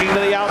 now looking to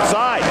the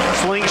outside.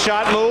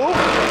 Slingshot move,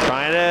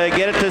 trying to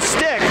get it to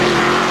stick.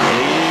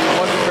 He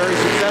wasn't very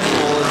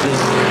successful as he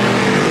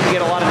didn't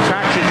get a lot of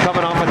traction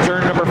coming off of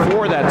turn number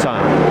 4 that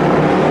time.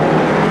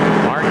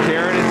 Mark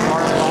Caron in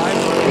car 5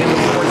 running in the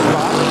 4th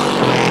spot.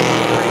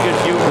 Pretty good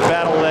view of the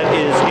battle that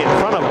is in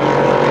front of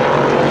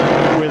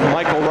him, with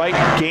Michael Wright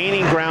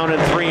gaining ground in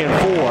 3 and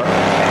 4.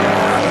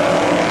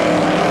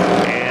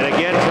 And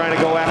again trying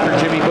to go after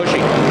Jimmy Bushy.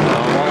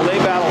 While they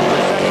battle for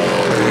a second,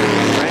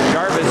 Brent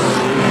Jarvis is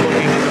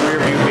looking in the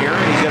rearview mirror,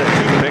 and he's got a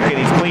toothpick and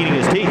he's cleaning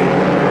his teeth.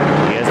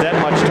 He has that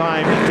much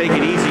time to take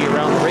it easy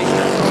around the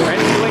racetrack.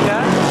 Brent's doing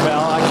that?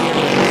 Well, I can't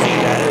really see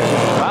that.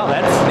 Wow,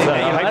 that's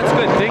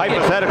good thinking.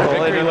 Hypothetical.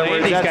 Victory In other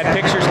Lane, words, he's got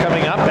pictures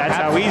coming up. That's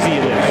how easy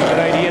it is. Good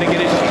idea to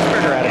get his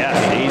cheeseburger out of Yes,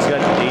 he's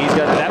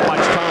got that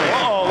much time.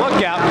 Oh,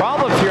 look out.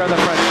 Problems here on the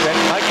front stretch.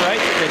 Mike Wright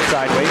is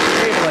sideways.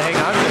 He's able to hang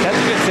on. That's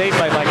a good save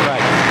by Mike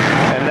Wright.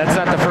 And that's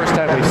not the first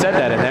time we've said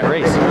that in that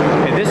race.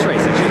 In this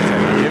race, I should say.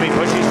 Jimmy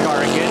Bushy's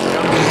car again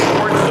jumps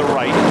towards the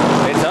right.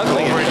 It's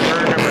ugly. Over in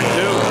turn number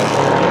 2.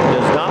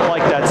 Does not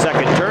like that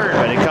second turn,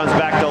 but it comes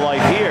back to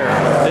life here.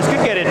 This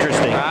could get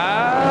interesting.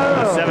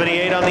 Oh.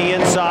 78 on the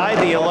inside,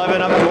 the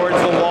 11 up towards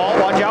the wall.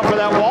 Watch out for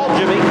that wall,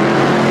 Jimmy.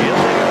 He'll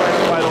take it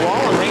right by the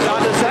wall and hang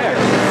on to second.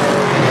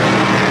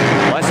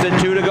 Less than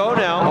 2 to go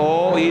now.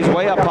 Oh, he's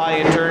way up high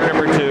in turn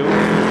number 2.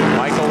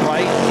 Michael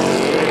Wright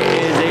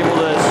is able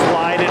to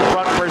slide in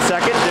front for a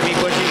second. Jimmy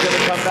Bushy's going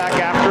to come back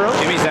after him.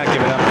 Jimmy's not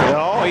giving up.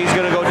 No, he's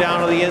going to go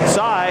down to the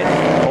inside.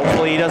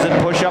 Hopefully he doesn't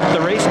push up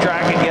the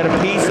racetrack and get a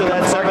piece of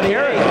that 78.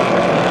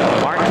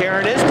 Mark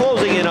Caron is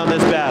closing in on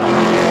this battle.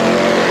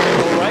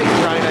 Michael Wright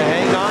trying to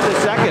hang on to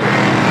second.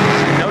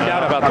 No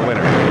doubt about the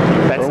winner.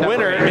 That's The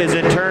winner number 8. is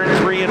in turn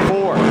 3 and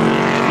 4.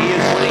 He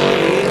is winning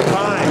in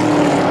time.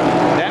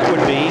 That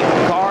would be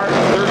car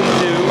 32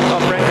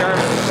 of Brent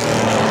Jarvis.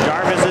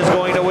 Jarvis is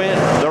going to win.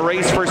 The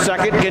race for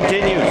second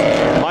continues.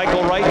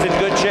 Michael Wright's in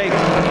good shape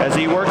as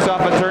he works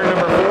off of turn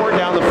number 4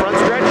 down the front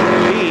stretch.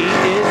 He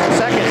is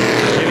second.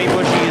 Jimmy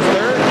Bushy is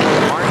third.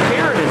 Mark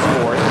Caron is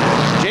fourth.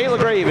 Jay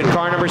LaGrave in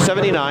car number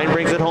 79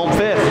 brings it home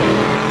fifth.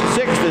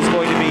 Sixth is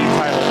going to be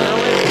Tyler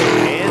Irwin.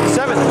 And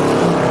seventh,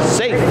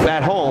 safe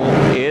at home,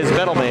 is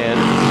Metalman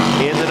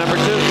in the number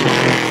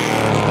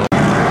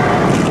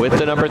 2. With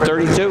the number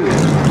 32.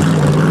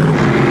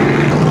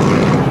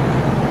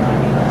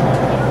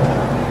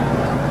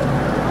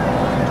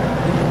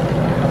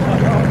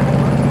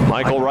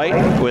 Michael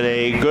Wright with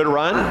a good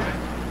run.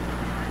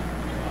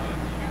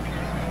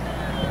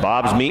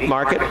 Bob's Meat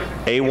Market,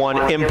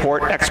 A1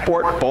 Import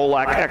Export,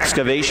 Bolac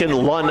Excavation,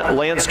 Lund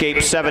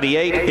Landscape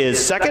 78 is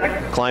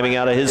second, climbing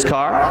out of his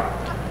car.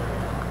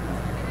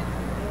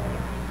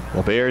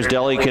 The Bears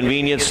Deli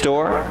Convenience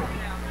Store.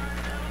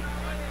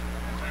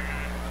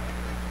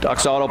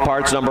 Ducks Auto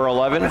Parts number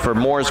 11 for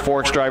Moore's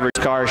Forks driver's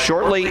car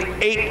shortly.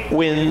 8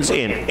 wins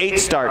in 8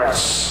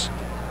 starts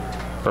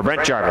for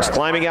Brent Jarvis.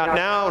 Climbing out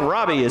now, and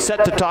Robbie is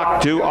set to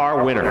talk to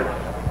our winner.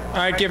 All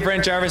right, give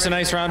Brent Jarvis a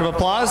nice round of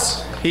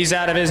applause. He's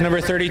out of his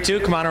number 32.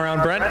 Come on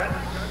around, Brent.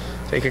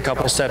 Take a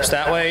couple steps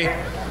that way.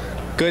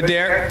 Good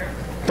there.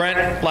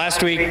 Brent,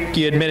 last week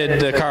you admitted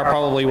the car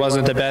probably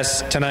wasn't the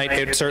best. Tonight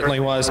it certainly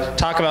was.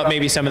 Talk about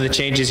maybe some of the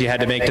changes you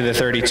had to make to the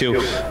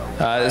 32.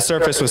 The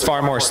surface was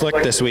far more slick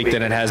this week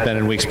than it has been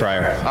in weeks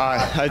prior.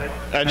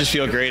 I just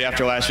feel great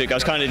after last week. I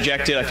was kind of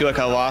dejected. I feel like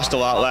I lost a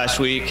lot last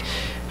week.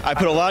 I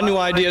put a lot of new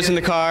ideas in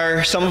the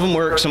car. Some of them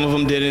worked, some of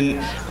them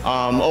didn't.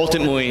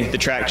 Ultimately, the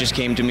track just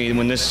came to me.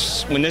 When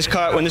this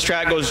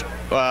track goes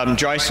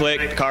dry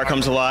slick, the car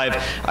comes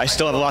alive. I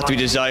still have a lot to be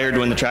desired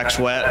when the track's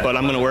wet, but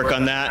I'm going to work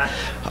on that.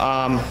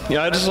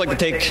 I'd just like to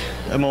take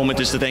a moment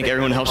just to thank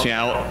everyone who helps me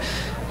out.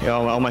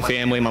 All my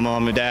family, my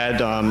mom and dad,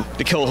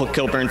 the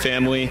Kilburn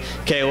family,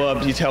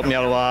 Caleb, he's helped me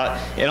out a lot,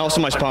 and also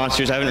my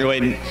sponsors. I haven't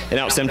really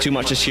announced them too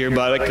much this year,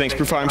 but I'd like to thank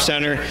Brew Farm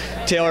Center,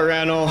 Taylor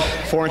Rental,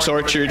 Florence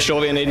Orchard,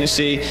 Chauvin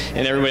Agency,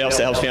 and everybody else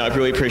that helps me out. I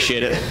really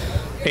appreciate it.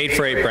 8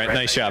 for 8, Brent.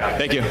 Nice job.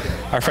 Thank you.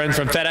 Our friends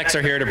from FedEx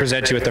are here to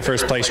present you with the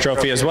first place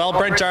trophy as well.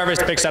 Brent Jarvis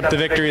picks up the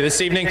victory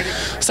this evening.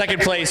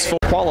 Second place for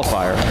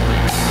qualifier,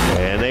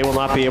 and they will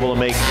not be able to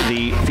make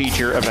the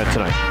feature event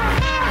tonight.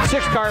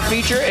 6-car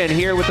feature, and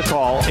here with the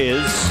call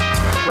is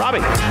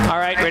Robbie. All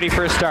right, ready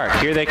for a start.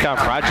 Here they come.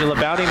 Roger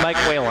LeBounty, Mike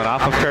Whalen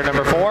off of turn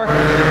number 4.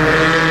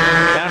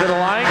 Down to the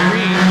line.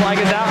 Green flag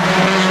is out.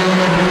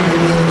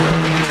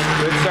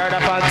 Good start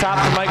up on top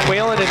for Mike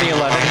Whalen in the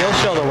 11. He'll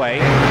show the way.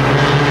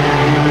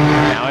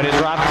 Now it is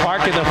Rob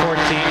Clark in the 14.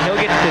 He'll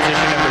get to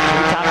position number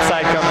 2. Top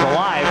side comes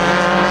alive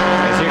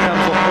as here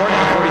comes Laporte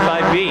in the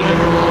 45B.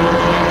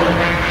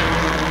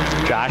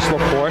 Josh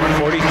Laporte,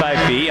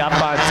 45B, up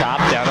on top.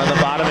 Down on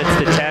the bottom, it's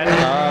the 10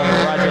 of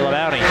Roger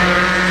LeBounty.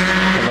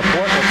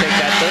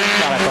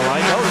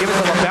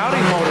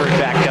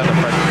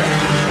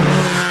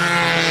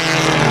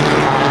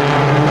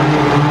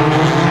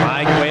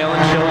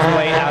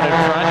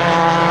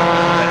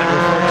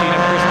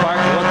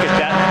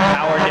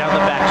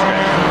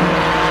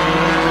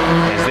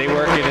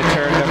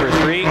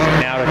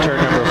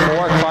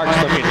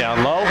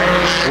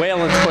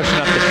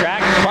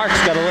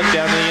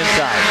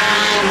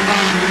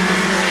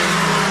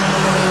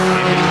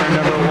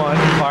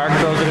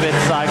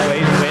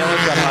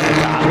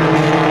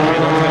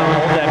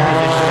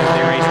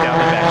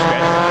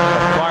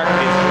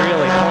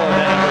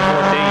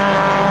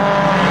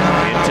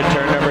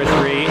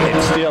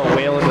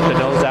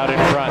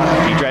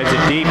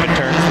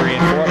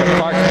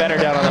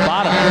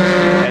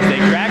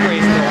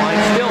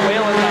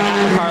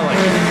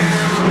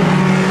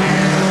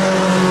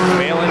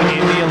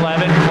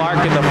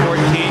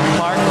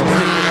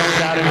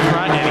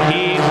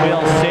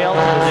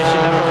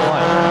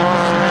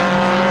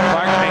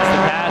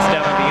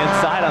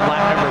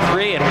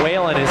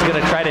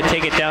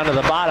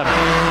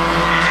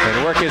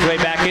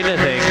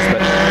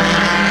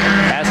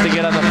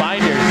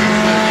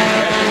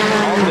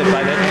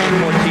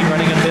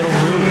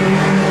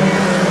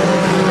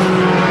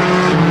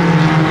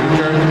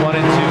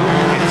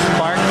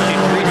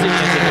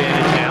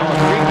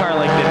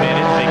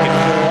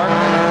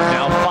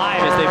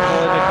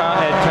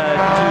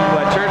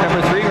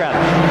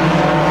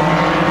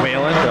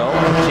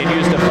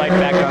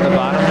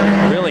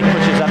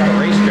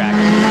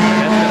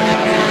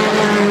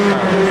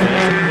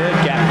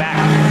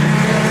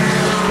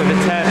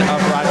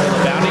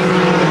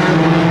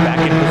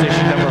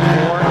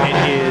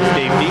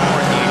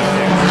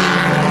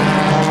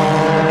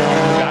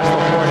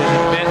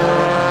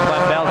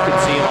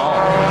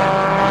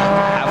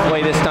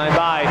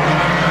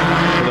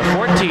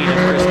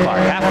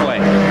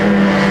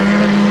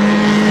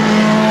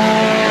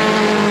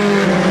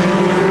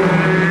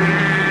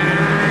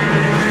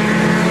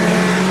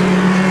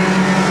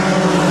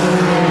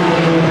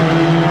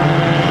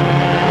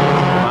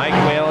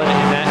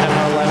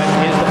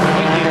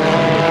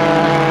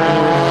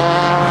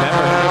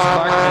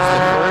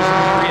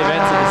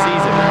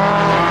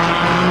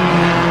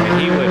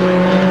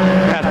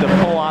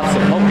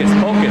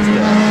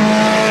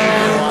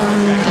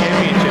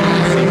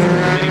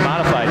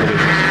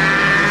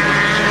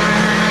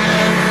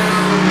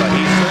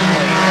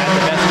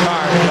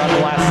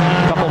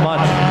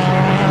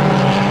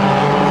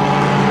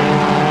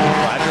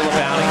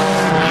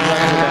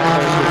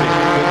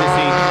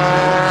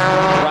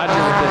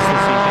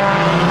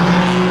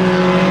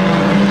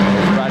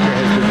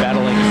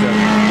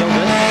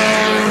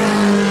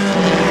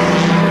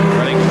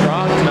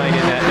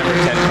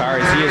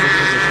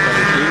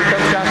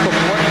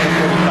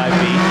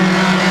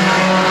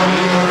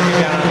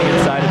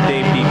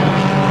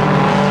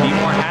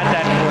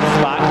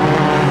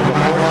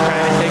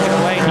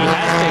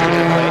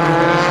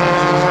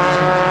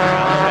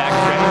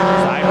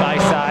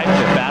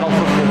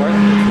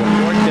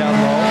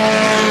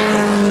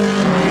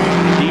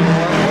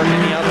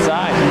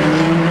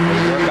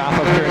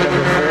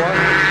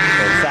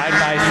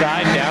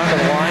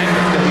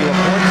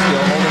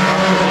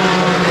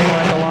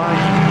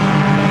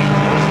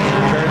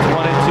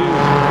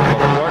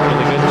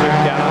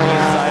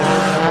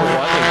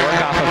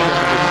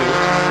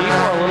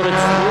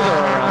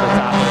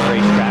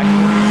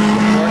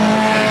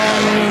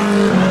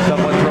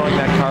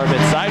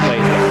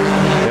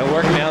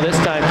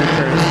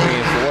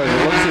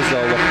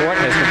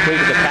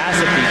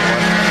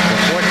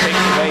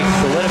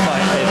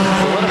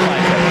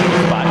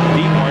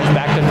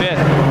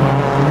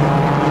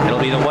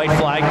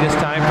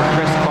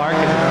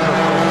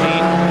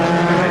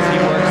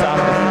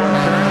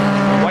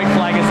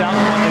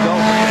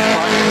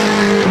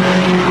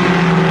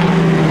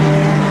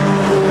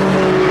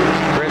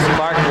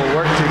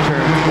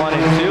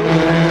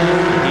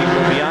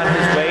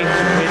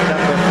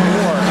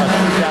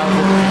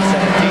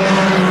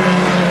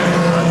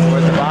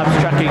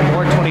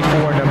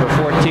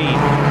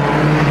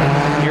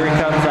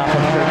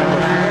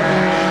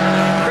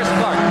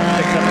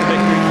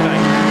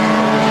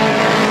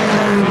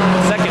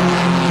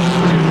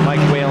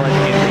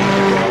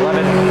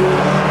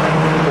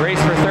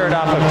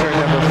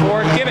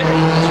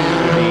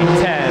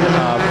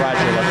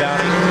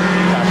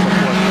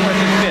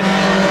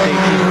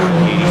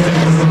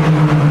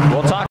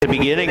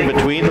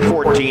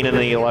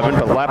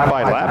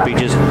 lap. He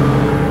just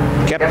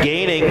kept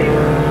gaining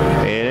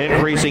and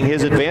increasing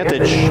his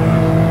advantage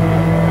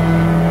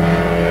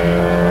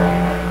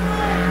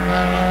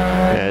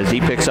as he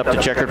picks up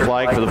the checkered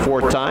flag for the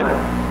 4th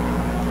time.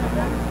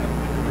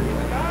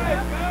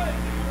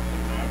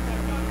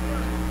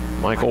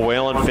 Michael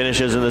Whalen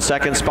finishes in the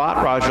 2nd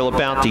spot. Roger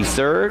LaBounty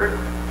 3rd.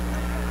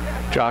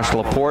 Josh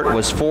Laporte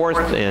was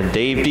 4th, and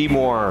Dave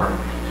Demore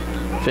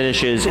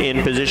finishes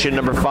in position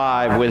number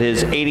 5 with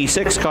his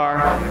 86 car.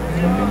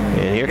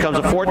 And here comes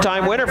a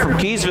 4-time winner from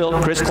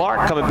Keysville, Chris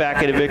Clark, coming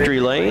back into victory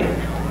lane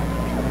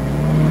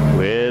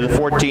with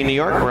 14 New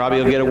York.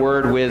 Robbie will get a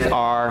word with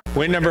our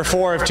win number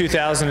 4 of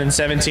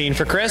 2017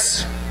 for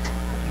Chris.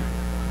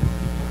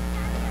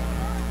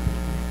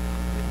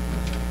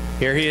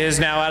 Here he is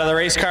now out of the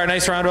race car.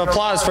 Nice round of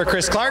applause for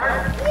Chris Clark.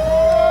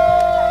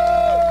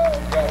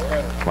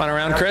 Come on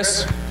around,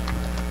 Chris.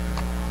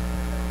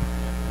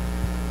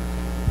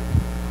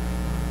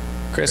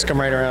 Chris,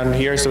 come right around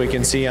here so we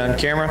can see on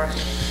camera.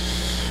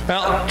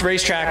 Well,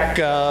 racetrack,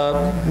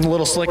 a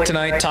little slick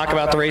tonight. Talk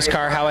about the race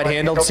car, how it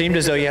handled. Seemed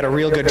as though you had a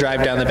real good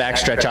drive down the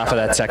backstretch off of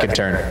that 2nd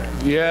turn.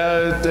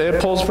 Yeah, it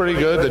pulls pretty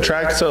good. The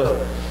track's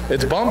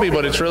it's bumpy,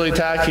 but it's really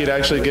tacky. It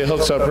actually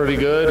hooks up pretty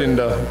good, and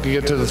you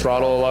get to the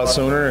throttle a lot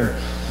sooner and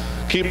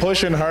keep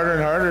pushing harder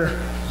and harder,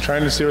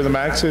 trying to see where the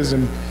max is.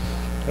 And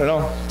you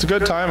know, it's a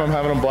good time. I'm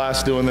having a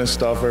blast doing this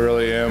stuff. I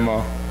really am.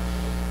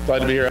 Glad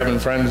to be here having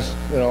friends.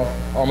 You know,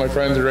 all my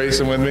friends are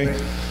racing with me.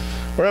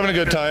 We're having a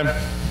good time.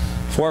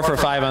 4 for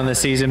 5 on the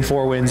season,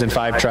 4 wins and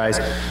 5 tries.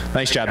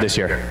 Nice job this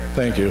year.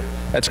 Thank you.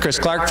 That's Chris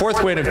Clark,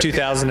 4th win of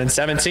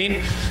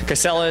 2017.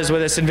 Casella is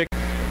with us in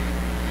victory.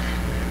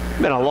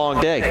 Been a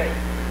long day.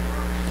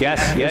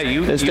 Yes, yeah,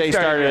 you day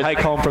started a hike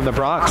home from the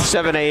Bronx.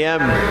 7 a.m.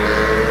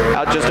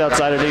 Just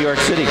outside of New York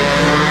City.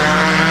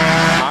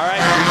 All right,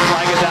 green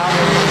flag is out.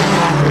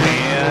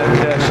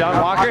 And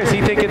Sean Walker, is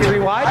he thinking 3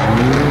 wide?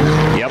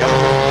 Yep.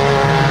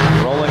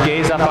 Roland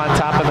Gay's up on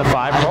top of the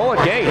 5.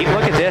 Roland Gay,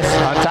 look at this,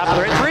 on top of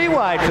the 3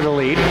 wide for the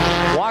lead.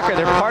 Walker,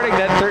 they're parting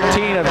that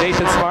 13 of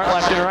Nathan Smart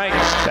left and right.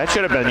 That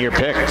should have been your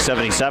pick,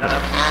 77.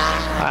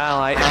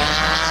 Well, I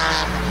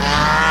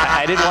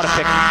didn't want to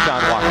pick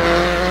Sean Walker.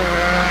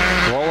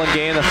 Roland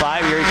Gay in the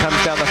 5, here he comes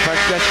down the front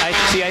stretch. I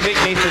think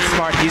Nathan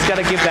Smart, he's got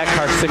to give that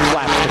car 6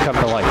 laps to come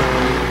to life.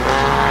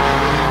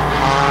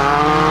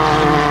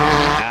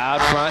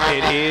 Out front,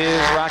 it is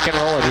rock and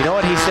rolling. You know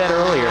what he said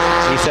earlier?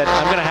 He said,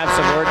 I'm going to have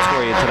some words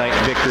for you tonight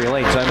in victory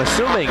lane. So I'm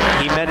assuming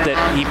he meant that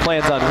he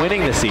plans on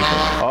winning this evening.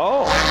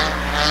 Oh.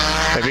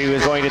 Maybe he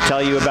was going to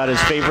tell you about his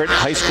favorite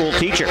high school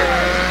teacher.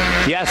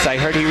 Yes, I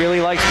heard he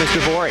really likes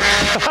Mr. Bory.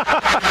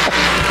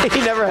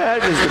 He never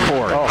had Mr.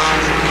 Bory. Oh.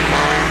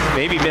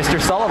 Maybe Mr.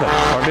 Sullivan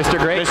or Mr.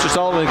 Gray. Mr.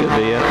 Sullivan could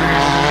be, yeah.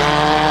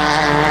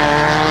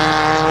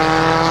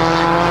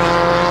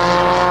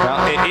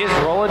 Well, it is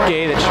Roland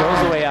Gay that shows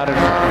the way out in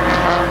front.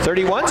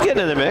 31's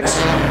getting in the mix.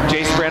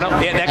 Jace Brano.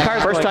 Yeah, that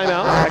car's first time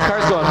out. That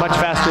car's going much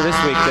faster this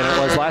week than it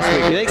was last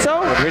week. You think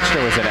so? When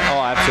Richter was in it.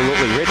 Oh,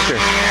 absolutely. Richter.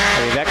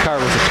 I mean, that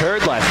car was a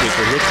turd last week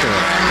with Richter in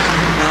it.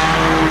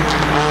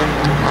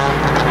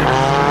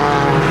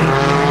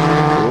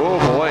 Oh,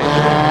 boy.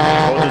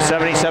 Both the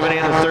 77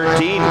 and the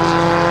 13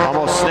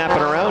 almost snapping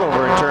around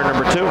over in turn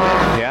number 2.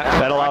 Yeah.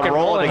 That allowed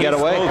Roland to get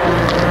away. I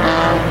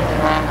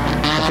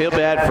feel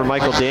bad for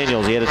Michael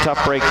Daniels. He had a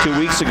tough break 2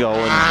 weeks ago,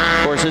 and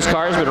of course his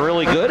car's been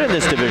really good in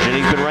this division.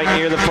 He's been right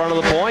near the front of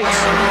the points.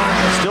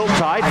 Still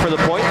tied for the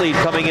point lead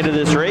coming into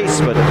this race,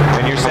 but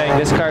and you're saying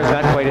this car's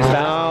not quite as fast?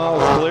 No,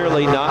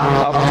 clearly not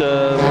up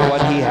to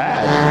what he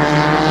had.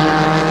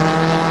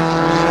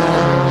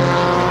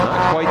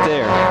 Not quite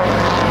there.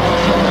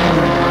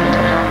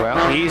 Well,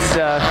 he's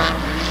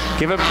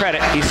give him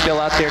credit. He's still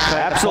out there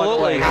trying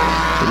Absolutely. to plug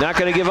away. He's not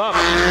going to give up.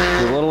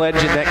 The little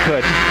engine that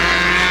could.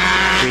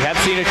 We have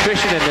seen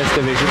attrition in this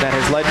division that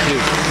has led to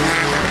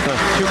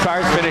 2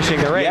 cars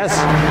finishing the race. Yes.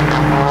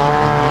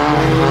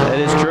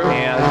 That is true.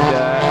 And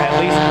at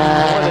least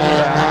more than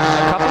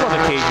a couple of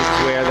occasions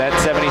where that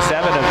 77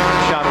 of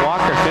Sean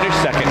Walker finished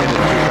second in the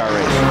 2-car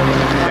race.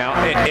 Now,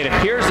 it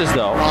appears as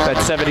though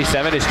that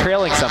 77 is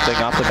trailing something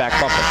off the back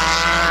bumper.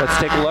 Let's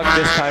take a look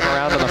this time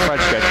around on the front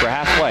stretch. We're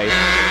halfway.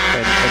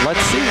 And let's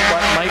see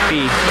what might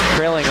be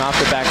trailing off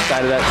the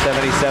backside of that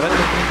 77.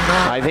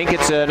 I think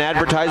it's an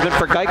advertisement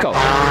for Geico.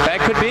 That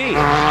could be.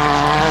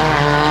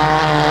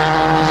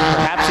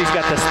 Perhaps he's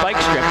got the spike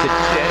strip,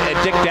 a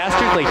Dick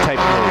Dastardly type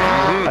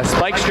move. A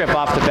spike strip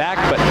off the back,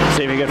 but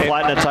see if you can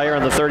flatten a tire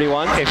on the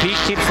 31. If he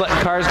keeps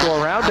letting cars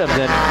go around him,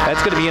 then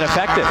that's going to be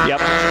ineffective. Yep.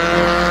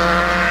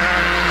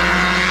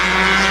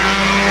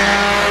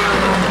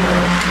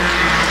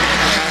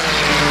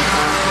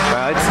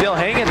 Well, it's still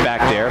hanging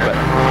back there, but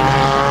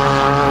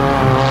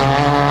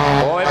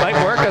it might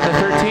work on the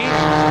 13.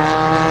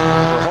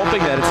 We're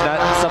hoping that it's not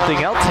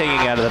something else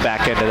hanging out of the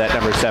back end of that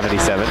number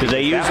 77.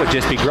 That would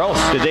just be gross.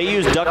 Did they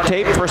use duct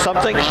tape for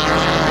something? It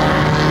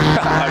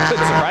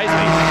couldn't surprise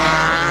me.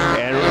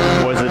 And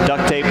was the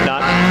duct tape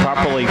not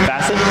properly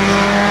fastened?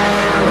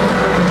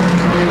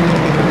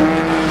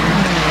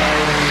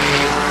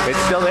 It's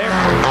still there.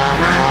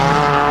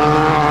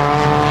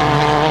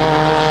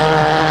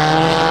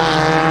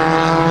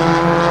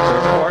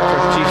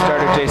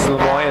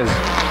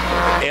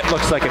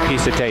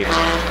 piece of tape.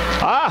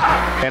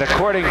 And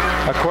according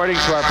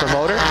to our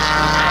promoter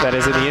that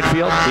is in the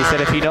infield, he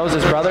said if he knows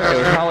his brother, it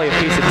was probably a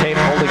piece of tape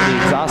holding the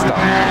exhaust on.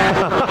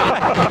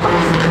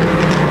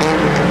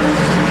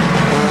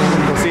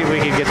 We'll see if we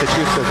can get the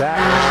truth of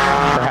that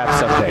perhaps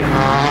someday.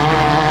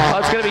 Well,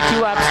 it's going to be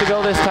 2 laps to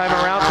go this time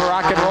around for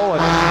Rock and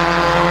Rollin'.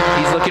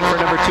 He's looking for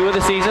number 2 of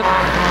the season.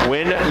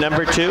 Win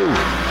number 2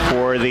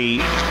 for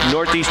the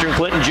Northeastern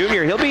Clinton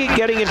Junior. He'll be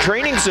getting in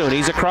training soon.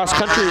 He's a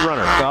cross-country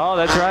runner. Oh,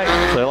 that's right.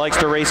 So he likes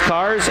to race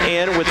cars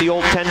and with the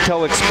old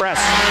 10-toe express.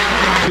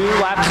 2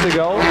 laps to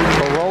go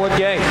for Roland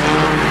Gay.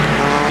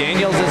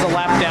 Daniels is a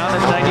lap down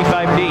in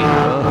 95D.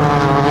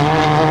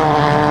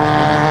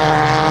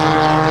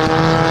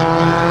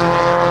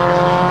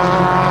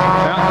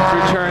 Now,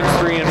 through turns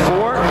 3 and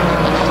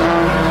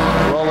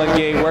 4, Roland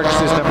Gay works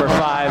his number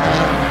 5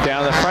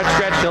 down the front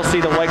stretch. He'll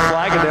see the white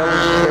flag, and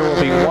there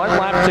will be 1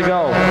 lap to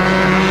go.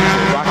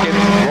 Rockin'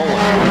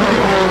 Rollin'.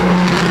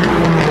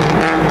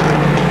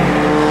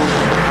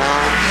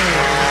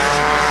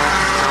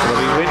 It'll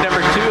be win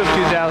number 2 of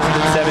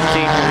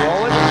 2017 for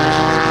Roland.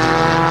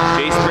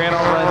 Jace Brano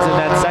runs in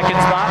that 2nd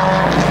spot.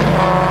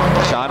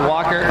 Sean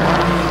Walker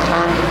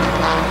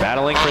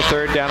battling for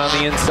 3rd down on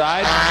the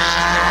inside.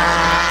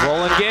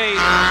 Roland Gay,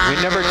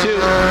 win number 2.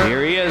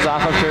 Here he is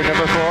off of turn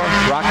number 4.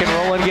 Rockin'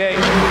 Roland Gay.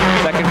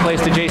 2nd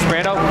place to Jace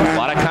Brano. A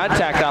lot of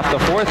contact off the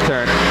 4th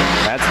turn.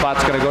 That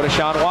spot's going to go to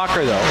Sean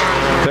Walker, though.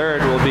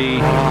 3rd will be,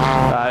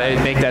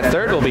 make that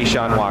 3rd will be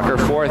Sean Walker.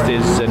 4th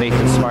is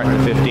Nathan Smart in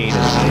the 15.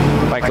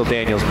 Michael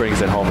Daniels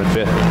brings it home in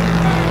 5th.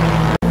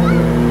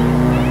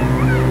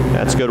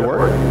 That's good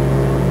work.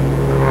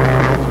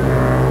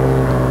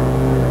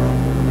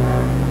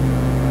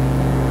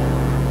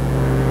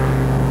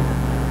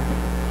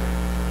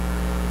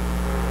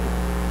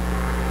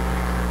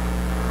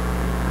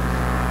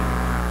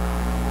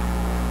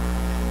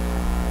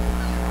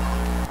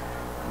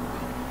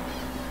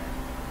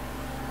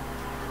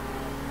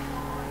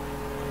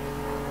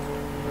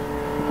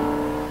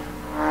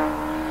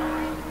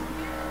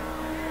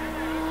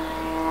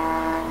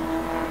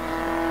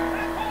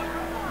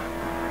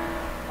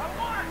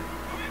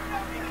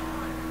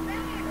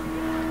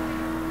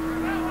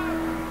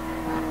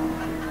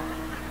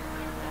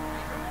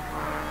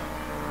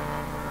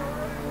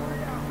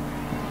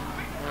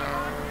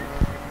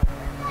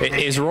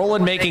 Is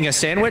Roland making a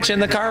sandwich in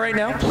the car right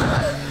now?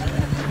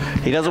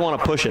 He doesn't want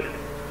to push it.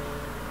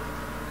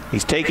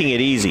 He's taking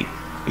it easy.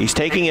 He's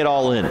taking it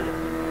all in.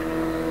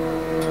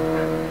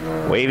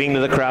 Waving to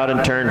the crowd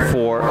in turn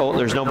 4. Oh,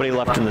 there's nobody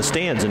left in the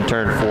stands in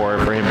turn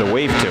 4 for him to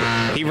wave to.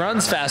 He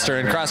runs faster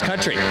in cross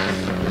country.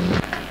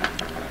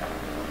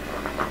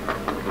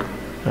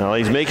 Well,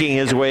 he's making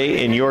his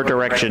way in your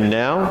direction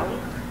now.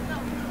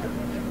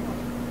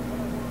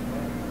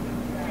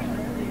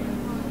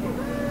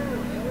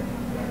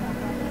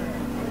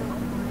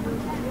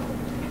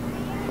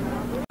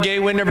 Gay,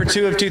 win number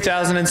 2 of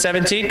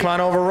 2017. Come on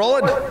over,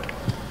 Roland.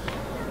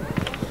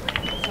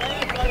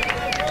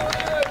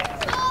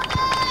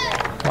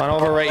 Come on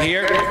over right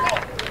here.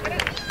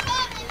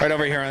 Right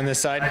over here on this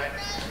side.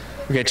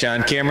 We'll get you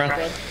on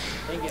camera.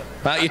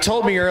 You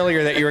told me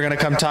earlier that you were going to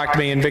come talk to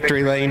me in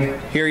Victory Lane.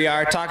 Here you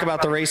are. Talk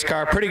about the race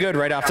car. Pretty good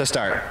right off the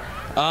start.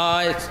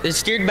 It's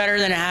steered better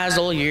than it has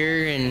all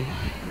year, and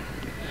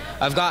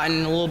I've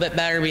gotten a little bit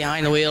better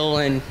behind the wheel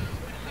and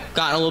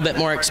gotten a little bit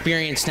more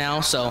experience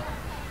now, so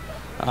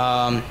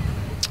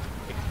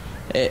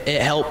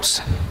it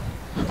helps.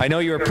 I know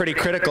you were pretty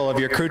critical of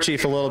your crew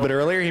chief a little bit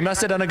earlier. He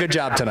must have done a good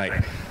job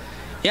tonight.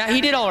 Yeah,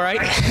 he did all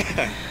right.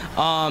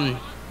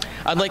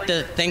 I'd like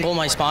to thank all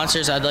my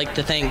sponsors. I'd like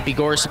to thank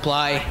Bigor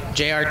Supply,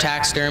 JR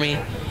Taxidermy,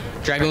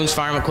 Dragoons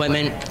Farm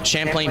Equipment,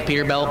 Champlain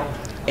Peterbilt,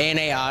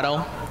 A&A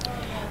Auto,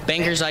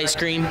 Banker's Ice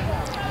Cream,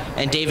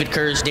 and David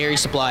Kerr's Dairy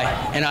Supply.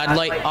 And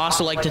I'd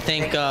also like to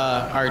thank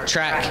our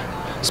track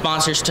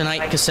sponsors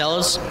tonight,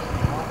 Casellas.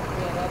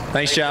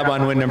 Nice job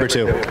on win number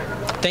 2.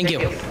 Thank you.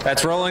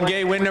 That's Roland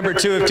Gay, win number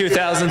 2 of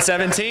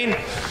 2017.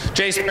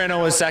 Jace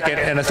Brano was 2nd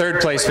and a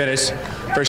 3rd place finish for